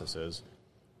processes,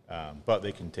 but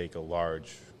they can take a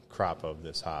large crop of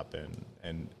this hop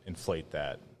and inflate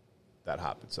that that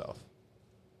hop itself.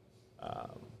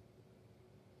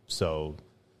 So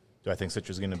do I think Citra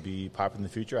is going to be popular in the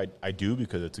future? I do,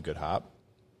 because it's a good hop.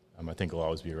 I think it'll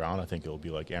always be around. I think it'll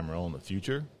be like Amarillo in the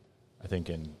future. I think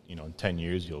in 10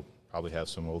 years you'll probably have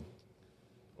some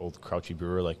old crouchy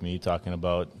brewer like me talking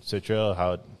about Citra,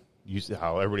 how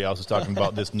everybody else is talking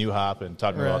about this new hop and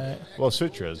talking about, well,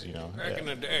 Citra's, Back in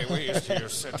the day, we used to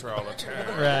use Citra all the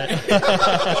time. Right.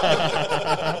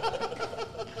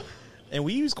 And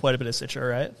we use quite a bit of Citra,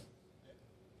 right?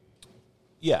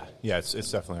 Yeah,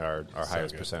 it's definitely our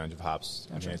highest percentage of hops.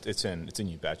 I mean, it's in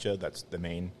You Betcha. That's the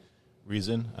main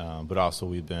reason. But also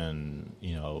we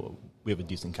have a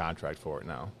decent contract for it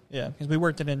now. Yeah, because we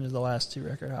worked it into the last 2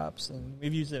 record hops, and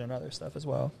we've used it in other stuff as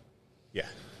well. Yeah,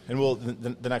 and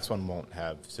the next one won't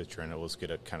have Citra in it. We'll just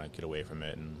get away from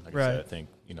it. And like I said, I think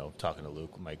talking to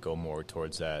Luke, we might go more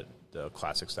towards the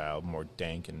classic style, more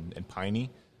dank and piney.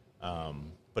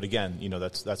 But again,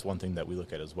 that's one thing that we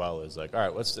look at as well, is like, all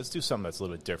right, let's do something that's a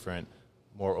little bit different,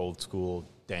 more old school,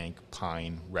 dank,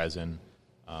 pine, resin.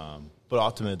 But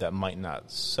ultimately, that might not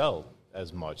sell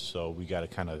as much, so we got to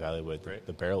kind of evaluate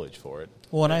the barrelage for it.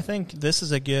 Well, and I think this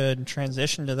is a good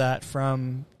transition to that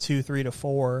from 2, 3 to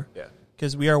 4. Yeah.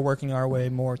 Because we are working our way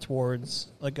more towards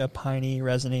like a piney,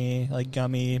 resiny, like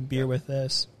gummy beer with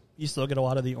this. You still get a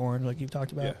lot of the orange, like you've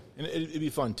talked about. Yeah, and it'd be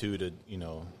fun too to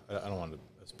I don't want to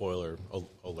spoiler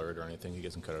alert or anything. You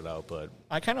guys can cut it out, but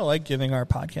I kind of like giving our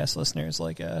podcast listeners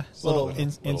like a little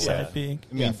inside peek.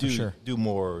 I mean, do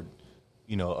more,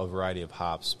 a variety of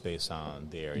hops based on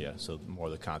the area, so more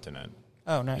the continent.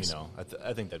 Oh, nice.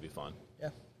 I think that'd be fun. Yeah.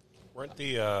 Weren't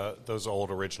those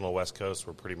old original West Coast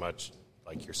were pretty much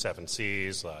like your 7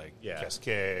 Cs, like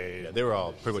Cascade? Yeah, they were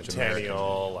all pretty much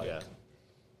Centennial, American.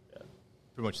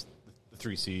 Pretty much the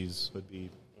 3 Cs would be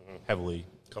heavily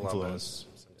Columbus,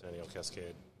 Centennial,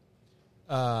 Cascade.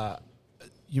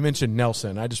 You mentioned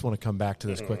Nelson. I just want to come back to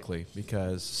this quickly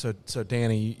because so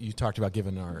Danny, you talked about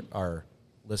giving our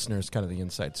listeners kind of the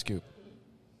inside scoop.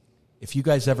 If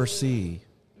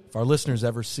our listeners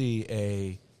ever see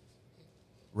a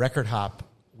record hop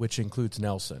which includes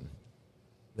Nelson,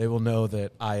 they will know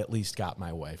that I at least got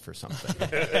my way for something.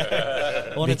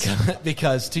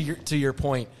 because to your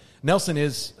point, Nelson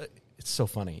is. It's so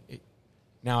funny.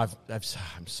 Now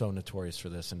I'm so notorious for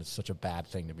this, and it's such a bad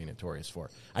thing to be notorious for.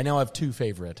 I now have 2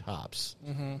 favorite hops,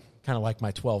 kind of like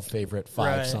my 12 favorite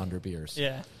 5 Sonder beers.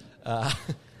 Yeah.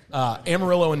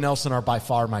 Amarillo and Nelson are by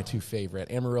far my 2 favorite.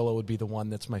 Amarillo would be the one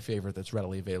that's my favorite that's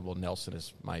readily available. Nelson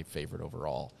is my favorite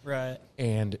overall. Right.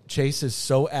 And Chase is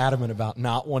so adamant about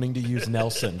not wanting to use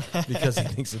Nelson because he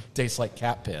thinks it tastes like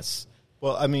cat piss.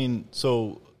 Well, I mean,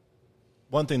 so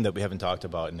one thing that we haven't talked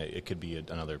about, and it could be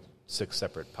another 6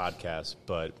 separate podcasts,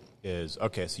 but is,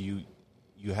 okay, so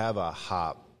you have a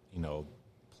hop,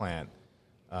 plant.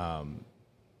 A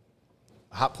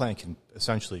hop plant can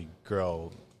essentially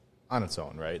grow on its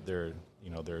own, right? They're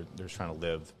trying to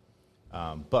live.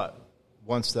 But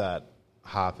once that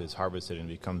hop is harvested and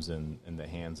becomes in the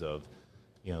hands of,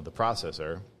 the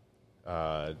processor,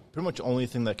 pretty much the only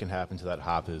thing that can happen to that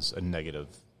hop is a negative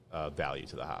value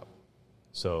to the hop.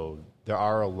 So there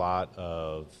are a lot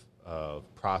of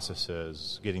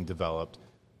processes getting developed,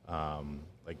 and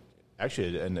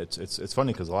it's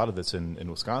funny because a lot of it's in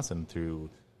Wisconsin through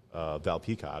Val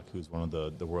Peacock, who's one of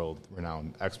the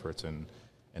world-renowned experts in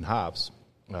hops,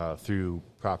 through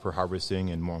proper harvesting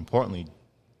and, more importantly,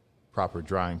 proper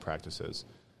drying practices.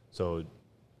 So,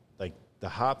 like, the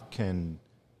hop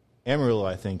Amarillo,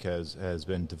 I think, has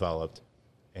been developed,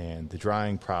 and the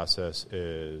drying process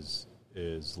is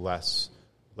less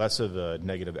of a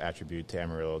negative attribute to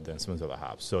Amarillo than some of the other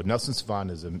hops. So Nelson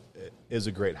Sauvin is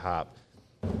a great hop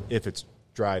if it's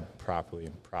dried properly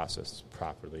and processed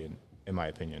properly, in my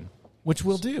opinion. Which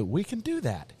we'll do. We can do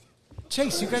that.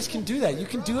 Chase, you guys can do that. You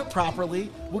can do it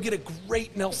properly. We'll get a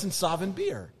great Nelson Sauvin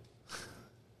beer.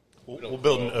 We'll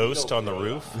build an oast on the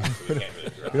roof.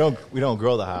 we don't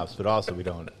grow the hops, but also we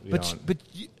don't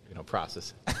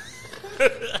process.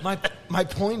 My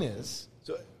point is,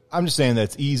 so I'm just saying that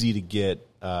it's easy to get.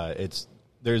 There's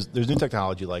new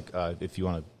technology, like if you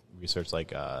want to research,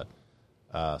 like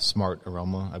Smart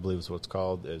Aroma, I believe is what it's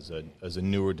called, is a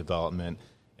newer development,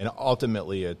 and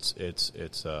ultimately it's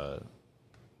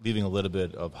leaving a little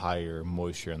bit of higher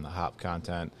moisture in the hop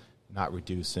content, not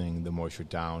reducing the moisture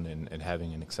down and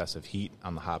having an excessive heat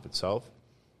on the hop itself,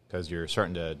 because you're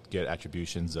starting to get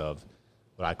attributions of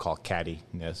what I call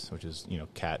cattiness, which is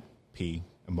cat pee,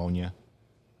 ammonia,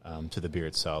 to the beer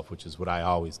itself, which is what I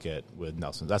always get with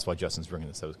Nelson. That's why Justin's bringing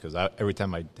this up, because every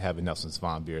time I have a Nelson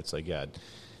Sauvin beer, it's like, it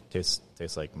tastes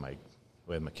like the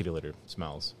way my kitty litter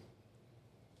smells.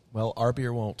 well, our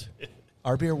beer won't.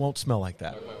 Our beer won't smell like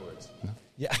that.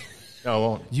 Yeah. No, it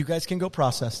won't. You guys can go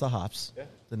process the hops,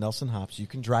 the Nelson hops. You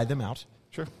can dry them out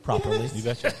properly. You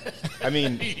betcha. I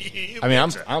mean,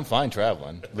 I'm fine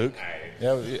traveling, Luke.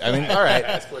 Yeah, I mean, all right.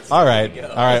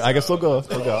 I guess we'll go. It's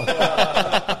like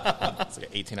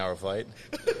an 18-hour flight.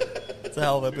 It's a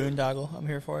hell of a boondoggle. I'm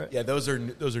here for it. Yeah, those are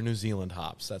New Zealand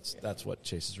hops. That's what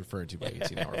Chase is referring to by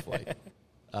 18-hour flight.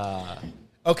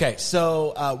 Okay,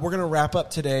 so we're going to wrap up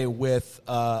today with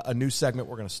a new segment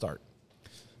we're going to start.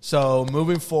 So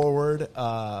moving forward,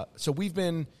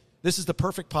 this is the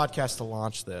perfect podcast to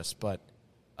launch this, but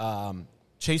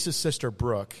Chase's sister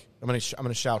Brooke, I'm going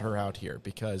to shout her out here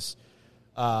because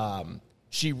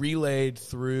she relayed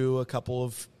through a couple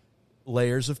of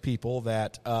layers of people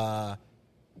that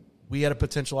we had a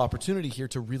potential opportunity here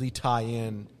to really tie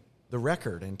in the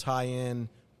record and tie in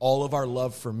all of our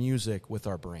love for music with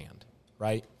our brand,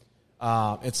 right?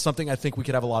 It's something I think we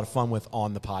could have a lot of fun with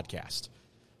on the podcast.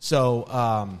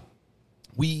 So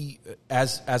we,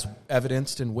 as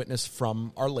evidenced and witnessed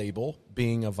from our label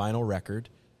being a vinyl record,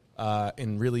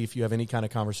 and really if you have any kind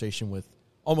of conversation with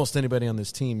almost anybody on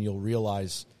this team, you'll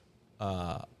realize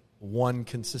one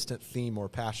consistent theme or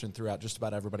passion throughout just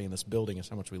about everybody in this building is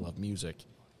how much we love music.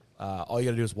 All you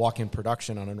got to do is walk in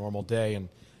production on a normal day, and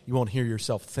you won't hear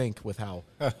yourself think with how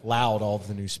loud all of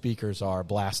the new speakers are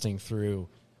blasting through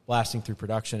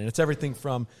production. And it's everything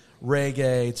from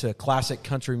reggae to classic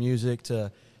country music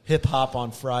to hip-hop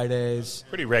on Fridays.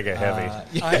 Pretty reggae heavy.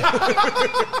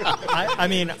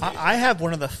 I have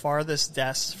one of the farthest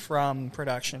desks from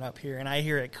production up here, and I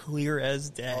hear it clear as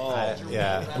day.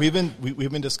 Yeah, we've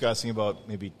been discussing about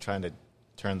maybe trying to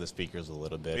turn the speakers a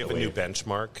little bit. We have a new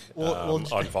benchmark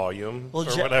on volume or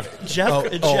Jeff, whatever.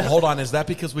 Jeff, hold on. Is that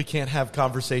because we can't have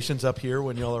conversations up here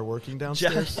when y'all are working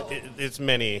downstairs? It's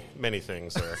many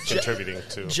things that are contributing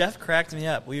to. Jeff cracked me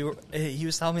up. He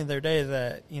was telling me the other day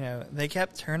that they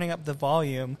kept turning up the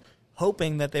volume,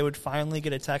 hoping that they would finally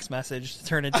get a text message to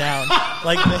turn it down.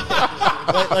 like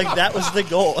that was the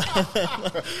goal.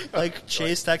 Like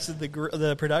Chase texted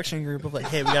the production group of like,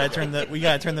 "Hey, we gotta turn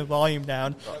the volume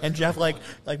down." And Jeff like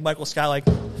Michael Scott like,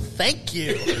 "Thank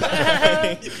you."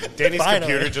 Danny's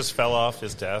computer just fell off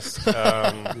his desk.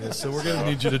 So we're gonna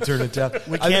need you to turn it down.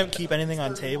 We can't keep anything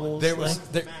on tables.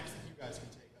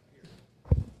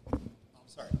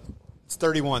 It's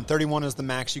 31. 31 is the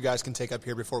max you guys can take up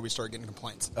here before we start getting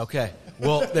complaints. Okay.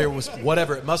 Well, there was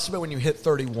whatever. It must have been when you hit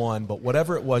 31, but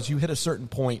whatever it was, you hit a certain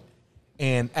point,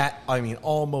 and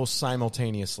almost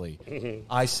simultaneously,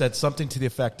 I said something to the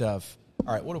effect of,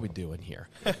 "All right, what are we doing here?"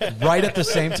 Right at the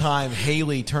same time,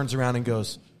 Haley turns around and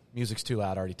goes, "Music's too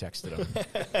loud. I already texted him."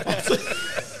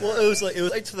 Well, it was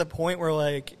like to the point where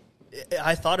like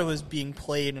I thought it was being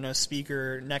played in a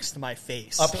speaker next to my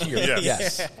face up here.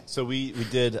 Yes. So we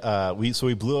did.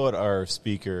 We blew out our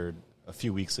speaker a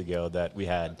few weeks ago that we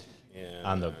had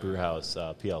on the Brewhouse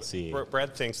PLC.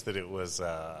 Brad thinks that it was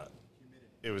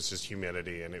just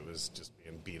humidity and it was just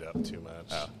being beat up too much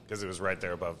because it was right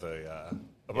there above the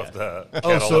kettle.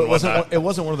 Oh, so it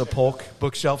wasn't one of the Polk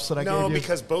bookshelves that I gave you? No,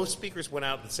 because both speakers went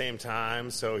out at the same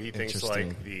time, so he thinks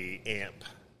like the amp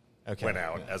went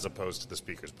out as opposed to the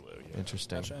speakers blew.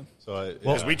 Interesting. So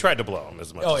because we tried to blow them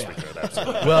as much as we could.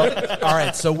 Absolutely. Well, all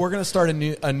right. So we're going to start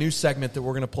a new segment that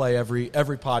we're going to play every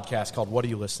podcast called "What Are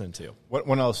You Listening To?"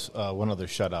 One other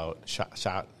shout out.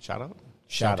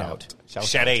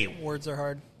 Words are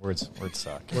hard. Words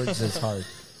suck. Words is hard.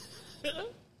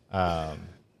 I'm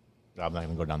not going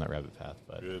to go down that rabbit path,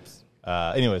 but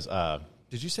anyways,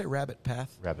 did you say rabbit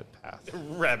path? Rabbit path.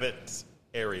 Rabbit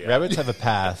area. Rabbits have a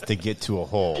path to get to a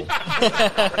hole.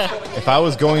 If I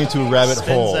was going into a rabbit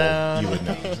hole, you would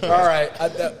know. All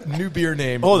right, new beer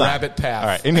name, Rabbit Path. All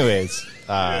right. Anyways,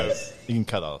 you can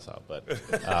cut all this out, but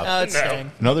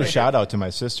another shout out to my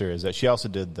sister is that she also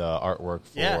did the artwork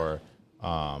for.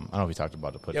 I don't know if we talked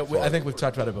about it. I think we've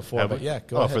talked about it before, but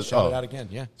go ahead, shout it out again.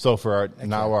 Yeah. So for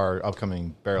our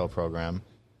upcoming barrel program,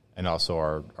 and also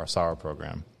our sour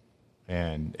program,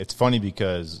 and it's funny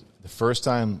because the first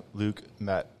time Luke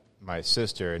met my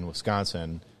sister in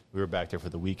Wisconsin, we were back there for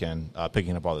the weekend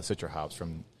picking up all the Citra hops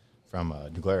from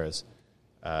New Glarus.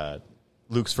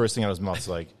 Luke's first thing out of his mouth was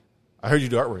like, "I heard you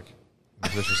do artwork." My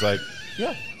sister's like,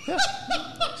 "Yeah."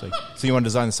 It's like, "So you want to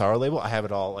design the sour label?" I have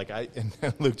it all. And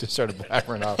Luke just started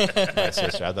blabbering off my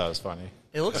sister. I thought it was funny.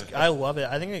 It looks. I love it.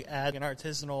 I think it adds an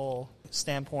artisanal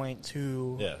standpoint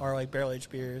to our barrel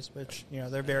aged beers, which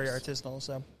they're very artisanal.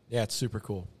 So yeah, it's super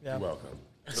cool. Yeah. You're welcome.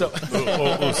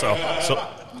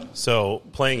 So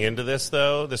playing into this,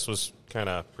 though, this was kind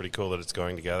of pretty cool that it's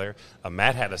going together.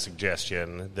 Matt had a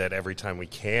suggestion that every time we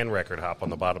can record hop on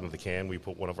the bottom of the can, we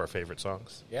put one of our favorite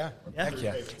songs. Yeah. Yeah. Heck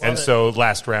yeah. And so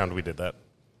last round we did that.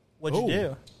 What'd you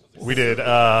do? We did.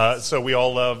 So we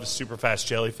all love Super Fast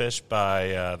Jellyfish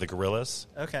by the Gorillaz.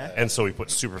 Okay. And so we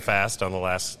put Super Fast on the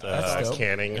last That's dope.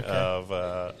 canning of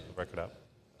Record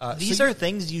Up. These are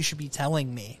things you should be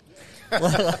telling me.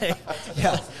 Like,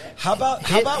 Yeah. How about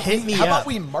hit me up.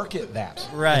 we market that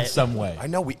in Right. some way? I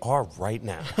know we are right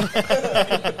now.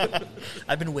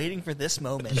 I've been waiting for this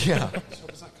moment. Yeah.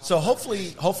 So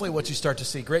hopefully what you start to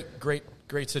see,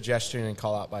 great suggestion and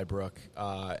call out by Brooke,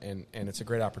 and it's a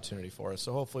great opportunity for us.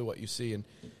 So hopefully what you see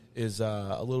is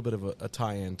a little bit of a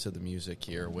tie-in to the music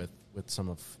here with some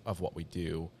of what we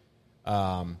do.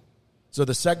 So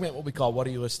the segment will be called "What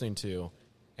Are You Listening To?"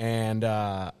 And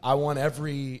I want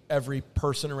every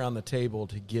person around the table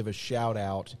to give a shout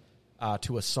out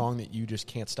to a song that you just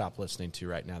can't stop listening to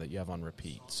right now that you have on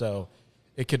repeat. So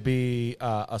it could be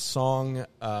a song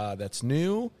that's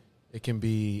new. It can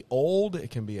be old.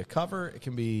 It can be a cover. It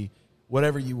can be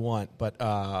whatever you want. But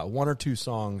one or two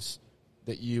songs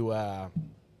that you have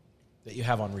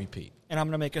on repeat. And I'm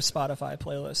going to make a Spotify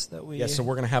playlist that we... Yeah, so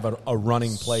we're going to have a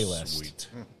running playlist. Sweet.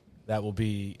 That will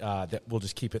be that we'll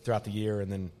just keep it throughout the year,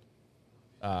 and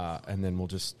then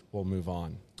we'll move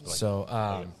on.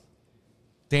 So,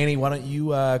 Danny, why don't you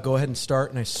go ahead and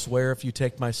start? And I swear, if you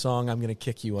take my song, I'm going to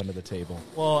kick you under the table.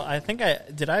 Well, I think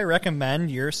I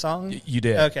recommend your song? You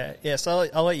did. Okay, yeah, so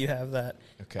I'll let you have that.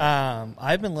 Okay.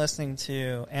 I've been listening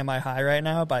to "Am I High Right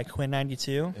Now" by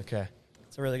Quinn92. Okay.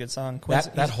 It's a really good song.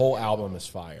 That whole album is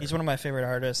fire. He's one of my favorite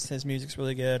artists. His music's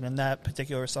really good, and that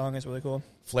particular song is really cool.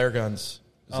 Flare Guns.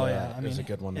 Is Is a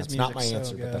good one. his That's not my music's so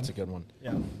answer, but good. that's a good one.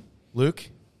 Yeah. Luke.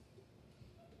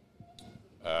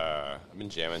 I've been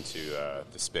jamming to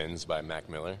The Spins by Mac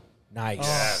Miller.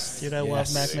 Nice. Dude, I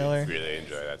love Mac Miller. Really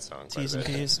enjoy that song. quite a T's and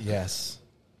bit. P's.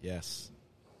 Yes.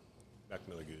 Mac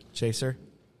Miller good. Chaser.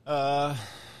 I'm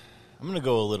going to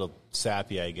go a little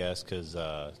sappy, I guess, because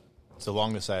it's the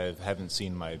longest I haven't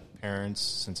seen my parents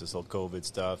since this whole COVID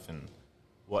stuff and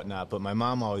whatnot. But my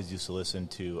mom always used to listen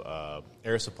to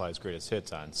Air Supply's Greatest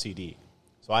Hits on CD.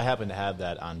 So I happen to have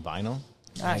that on vinyl.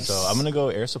 Nice. So I'm going to go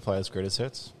Air Supply's Greatest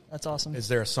Hits. That's awesome. Is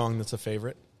there a song that's a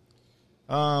favorite?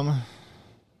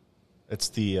 It's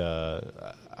the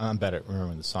I'm bad at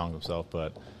remembering the song itself,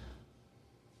 but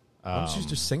Why don't you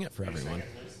just sing it for everyone?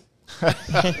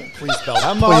 Please belt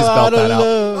I'm all out of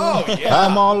love. Oh, yeah.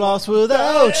 I'm all lost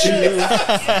without you.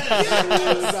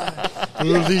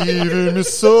 Leaving me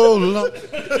so long.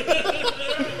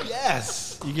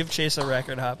 Yes. You give Chase a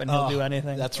record hop, and he'll do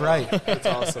anything. That's right. That's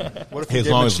awesome. What if you As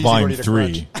gave long him a as cheesy volume gordita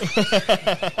 3.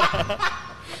 crunch?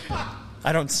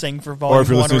 I don't sing for volume Or if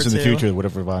you're 1 or listening 2. in the future,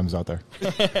 whatever volume's out there.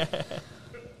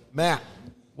 Matt,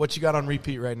 what you got on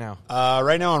repeat right now?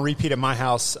 Right now on repeat at my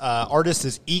house, artist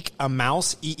is Eek a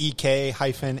Mouse,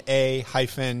 EEK-A-Mouse.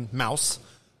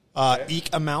 Eek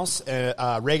a Mouse,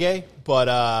 reggae. But,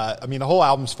 I mean, the whole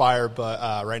album's fire,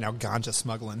 but right now, Ganja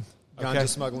Smuggling. Ganja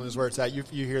Smuggling is where it's at. You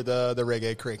hear the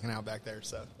reggae creaking out back there.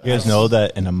 So You guys know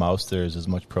that in a mouse there's as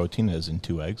much protein as in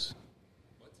 2 eggs?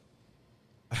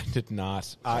 I did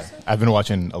not. I've been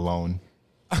watching Alone.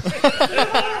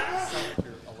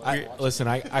 Listen,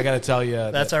 I got to tell you.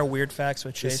 That's our Weird Facts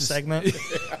with Chase is- segment.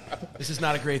 This is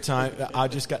not a great time. I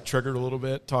just got triggered a little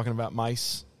bit talking about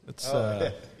mice. It's,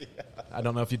 I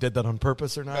don't know if you did that on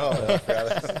purpose or not.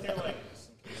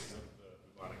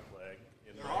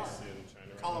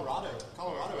 Colorado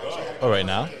Oh, right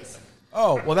now?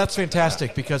 Oh, well, that's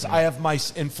fantastic because I have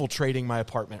mice infiltrating my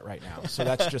apartment right now. So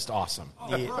that's just awesome.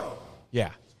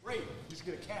 Yeah. Great. You should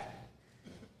get a cat.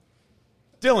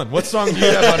 Dylan, what song do you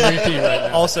have on repeat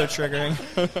right now? Also triggering.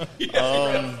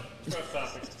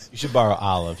 You should borrow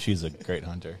Olive. She's a great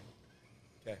hunter.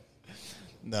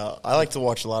 No, I like to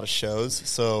watch a lot of shows.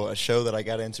 So a show that I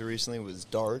got into recently was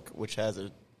Dark, which has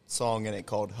a song in it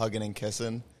called Huggin' and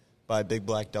Kissin' by Big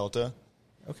Black Delta.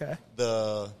 Okay.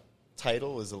 The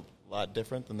title is a lot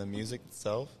different than the music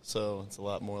itself, so it's a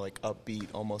lot more like upbeat,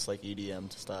 almost like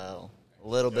EDM style. A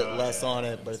little bit less on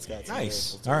it, but it's got some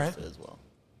Nice. lyrical All right. to it as well.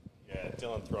 Yeah,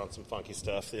 Dylan threw on some funky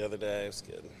stuff the other day. It was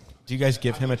good. Do you guys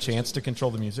give him a chance to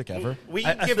control the music ever? We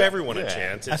I give feel- everyone a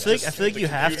chance. I feel like you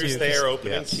have to, Computers 'cause- there,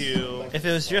 open and queue. If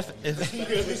it was just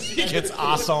He gets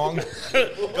a song.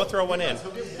 Go throw one in,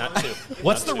 not two.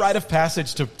 What's the rite of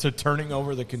passage to turning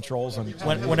over the controls on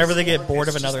whenever they get bored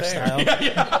of It's just another there.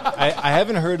 style. I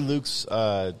haven't heard Luke's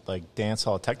like dance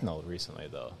hall techno recently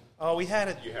though. Oh, we had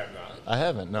it. You have not. I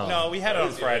haven't. No. No, we had it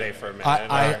on Friday for a minute.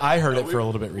 I heard it for a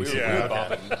little bit recently. We were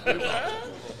bumping.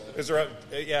 Is there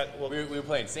yeah, well, We were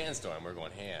playing Sandstorm. We were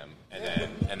going ham,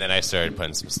 and then I started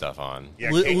putting some stuff on. yeah,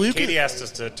 Luke Katie asked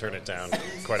us to turn it down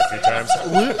quite a few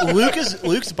times.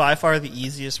 Luke's by far the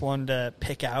easiest one to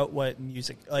pick out what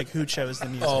music, like who chose the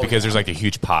music. Because there's like a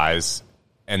huge pause,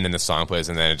 and then the song plays,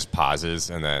 and then it just pauses,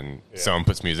 and then someone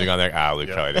puts music on there. Luke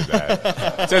probably did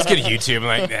that. So I just go to YouTube, and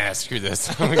I'm like, nah, screw this.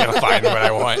 I'm going to find what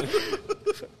I want.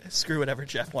 Screw whatever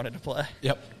Jeff wanted to play.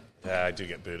 Yep. Yeah, I do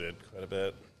get booted quite a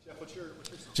bit.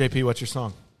 JP, what's your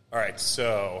song? All right,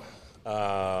 so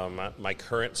my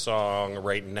current song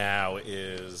right now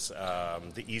is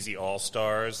the Easy All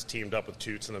Stars teamed up with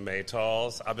Toots and the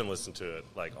Maytals. I've been listening to it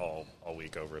like all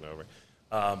week over and over.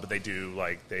 But they do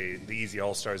like the Easy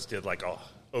All Stars did like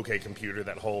OK Computer,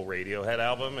 that whole Radiohead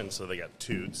album, and so they got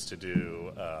Toots to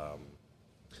do. What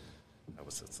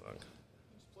was that song?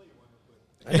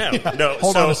 No.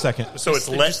 Hold on a second. So it's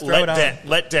Just throw it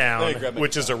Let Down,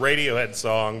 which is a Radiohead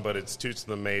song, but it's Toots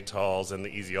and the Maytals and the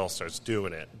Easy All Stars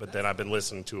doing it. But then I've been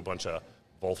listening to a bunch of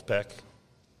Wolfpack.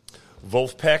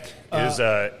 Wolfpack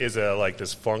is a like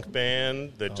this funk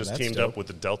band that just that's teamed dope. up with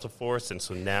the Delta Force, and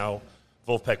so now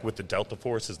Wolfpack with the Delta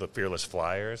Force is the Fearless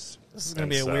Flyers. This is going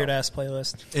to be a weird-ass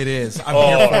playlist. It is. I'm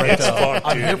here for it, it's though. funk,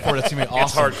 I'm dude. here for it. It's going to be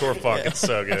It's awesome. hardcore funk. It's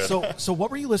so good. So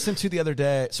what were you listening to the other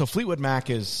day? So Fleetwood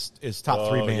Mac is top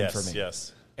 3 band yes, for me.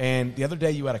 Yes. And the other day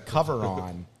you had a cover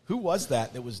on. Who was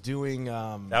that was doing...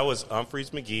 That was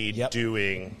Humphreys McGee Yep.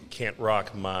 doing "Can't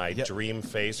Rock My Yep. Dream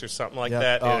Face" or something like Yep.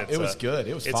 that. Oh, And it was good.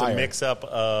 It was It's fire. a mix-up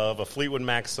of a Fleetwood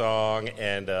Mac song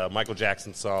and a Michael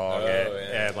Jackson song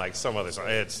and like some other song.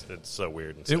 It's so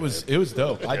weird. And so it was good.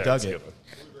 dope. I Yeah, dug it's a it. good one.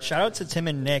 Shout out to Tim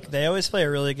and Nick. They always play a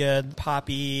really good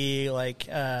poppy, like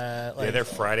their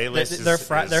Friday list. Their is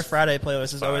Friday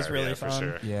playlist is always fire, really yeah, fun. For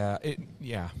sure.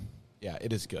 Yeah,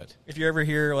 it is good. If you ever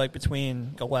hear like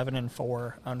between 11 and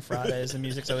 4 on Fridays, the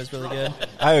music's always really good.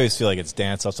 I always feel like it's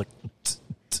dance. I was like,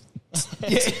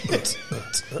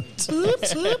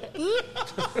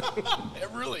 It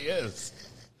really is.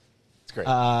 It's great.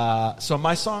 So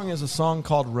my song is a song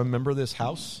called "Remember This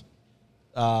House."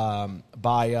 So I'm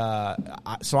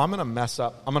gonna mess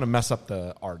up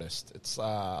the artist. It's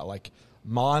like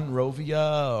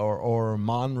Monrovia or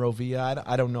Monrovia.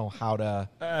 I don't know how to.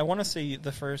 I want to say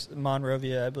the first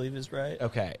Monrovia, I believe, is right.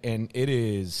 Okay, and it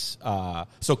is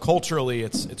so culturally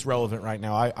it's relevant right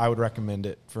now. I would recommend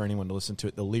it for anyone to listen to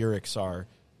it. The lyrics are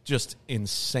just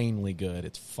insanely good.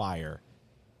 It's fire.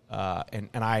 And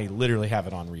I literally have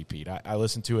it on repeat. I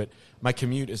listen to it. My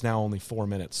commute is now only 4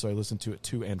 minutes, so I listen to it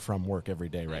to and from work every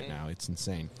day right now. It's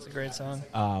insane. It's a great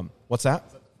song. What's that?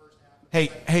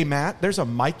 Hey, Matt, there's a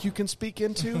mic you can speak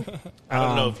into. I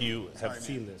don't know if you have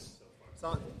seen this.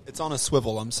 It's on a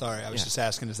swivel. I'm sorry. I was just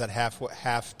asking, is that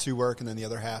half to work and then the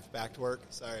other half back to work?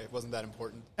 Sorry, it wasn't that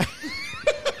important.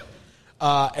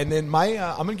 And then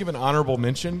I'm going to give an honorable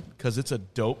mention because it's a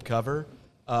dope cover.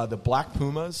 The Black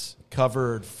Pumas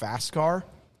covered Fast Car,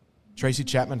 Tracy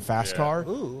Chapman Fast Car,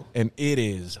 and it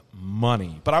is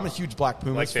money. But I'm a huge Black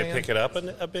Pumas Like they fan. pick it up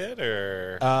a bit,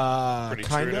 or pretty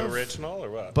kind true to of. original, or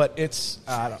what? But it's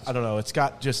I don't know. It's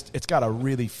got a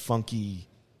really funky.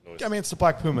 I mean, it's the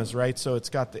Black Pumas, right? So it's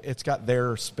got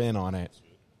their spin on it.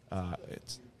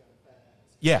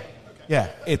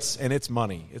 It's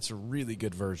money. It's a really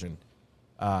good version.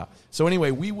 So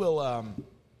anyway, we will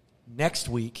next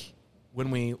week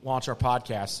when we launch our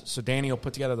podcast. So Danny will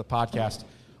put together the podcast.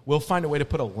 We'll find a way to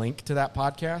put a link to that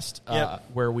podcast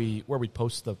where we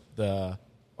post the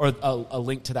a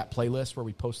link to that playlist where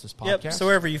we post this podcast. Yep. So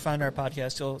wherever you find our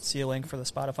podcast, you'll see a link for the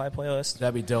Spotify playlist.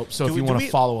 That'd be dope. So Do if we- you do want to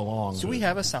we- follow along, Do we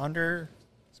have a Sounder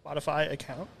Spotify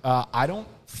account? I don't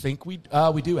think we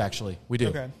do actually. We do.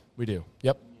 Okay. We do.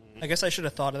 Yep. I guess I should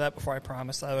have thought of that before I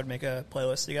promised I would make a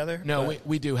playlist together. No, but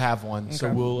we do have one. So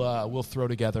Okay. we'll throw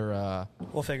together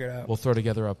we'll figure it out.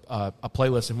 a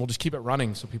playlist and we'll just keep it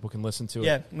running so people can listen to it.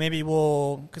 Yeah, maybe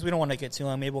because we don't want to get too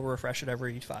long. Maybe we'll refresh it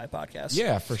every 5 podcasts.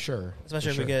 Yeah, for sure.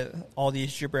 Especially if we get all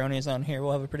these jabronis on here,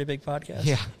 we'll have a pretty big podcast.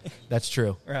 Yeah, that's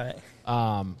true. Right.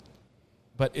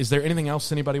 But is there anything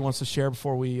else anybody wants to share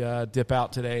before we dip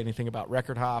out today? Anything about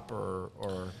Record Hop or?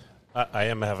 I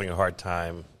am having a hard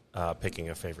time picking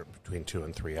a favorite between 2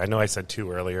 and 3. I know I said 2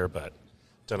 earlier, but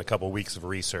done a couple weeks of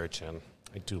research, and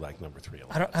I do like number 3 a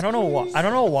lot. I don't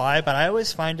know why, but I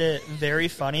always find it very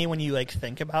funny when you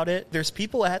think about it. There's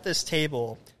people at this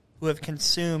table who have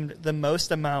consumed the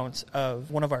most amount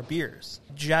of one of our beers.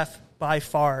 Jeff, by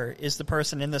far, is the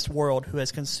person in this world who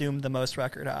has consumed the most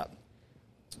Record Hop.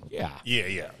 Yeah.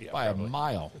 Yeah. By probably. a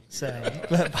mile. So,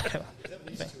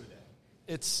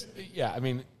 It's I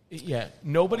mean, Yeah,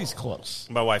 nobody's close.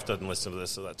 My wife doesn't listen to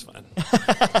this, so that's fine.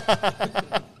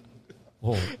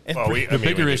 Well, We the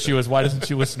bigger need issue is why doesn't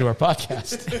she listen to our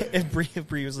podcast? if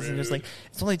Bree was listening, just like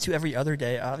it's only 2 every other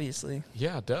day, obviously.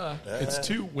 Yeah, duh. It's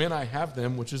 2 when I have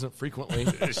them, which isn't frequently.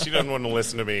 She doesn't want to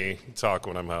listen to me talk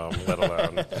when I'm home, let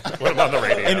alone when I'm on the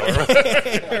radio.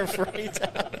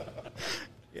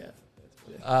 Yeah.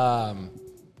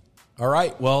 All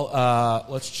right. Well,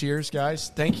 let's cheers,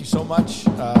 guys. Thank you so much.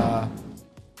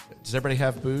 Does everybody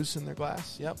have booze in their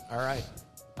glass? Yep. All right.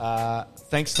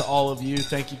 Thanks to all of you.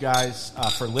 Thank you guys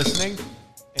for listening.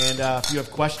 And if you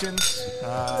have questions,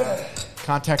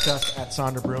 contact us at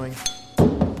Sonder Brewing.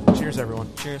 Cheers,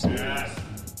 everyone. Cheers.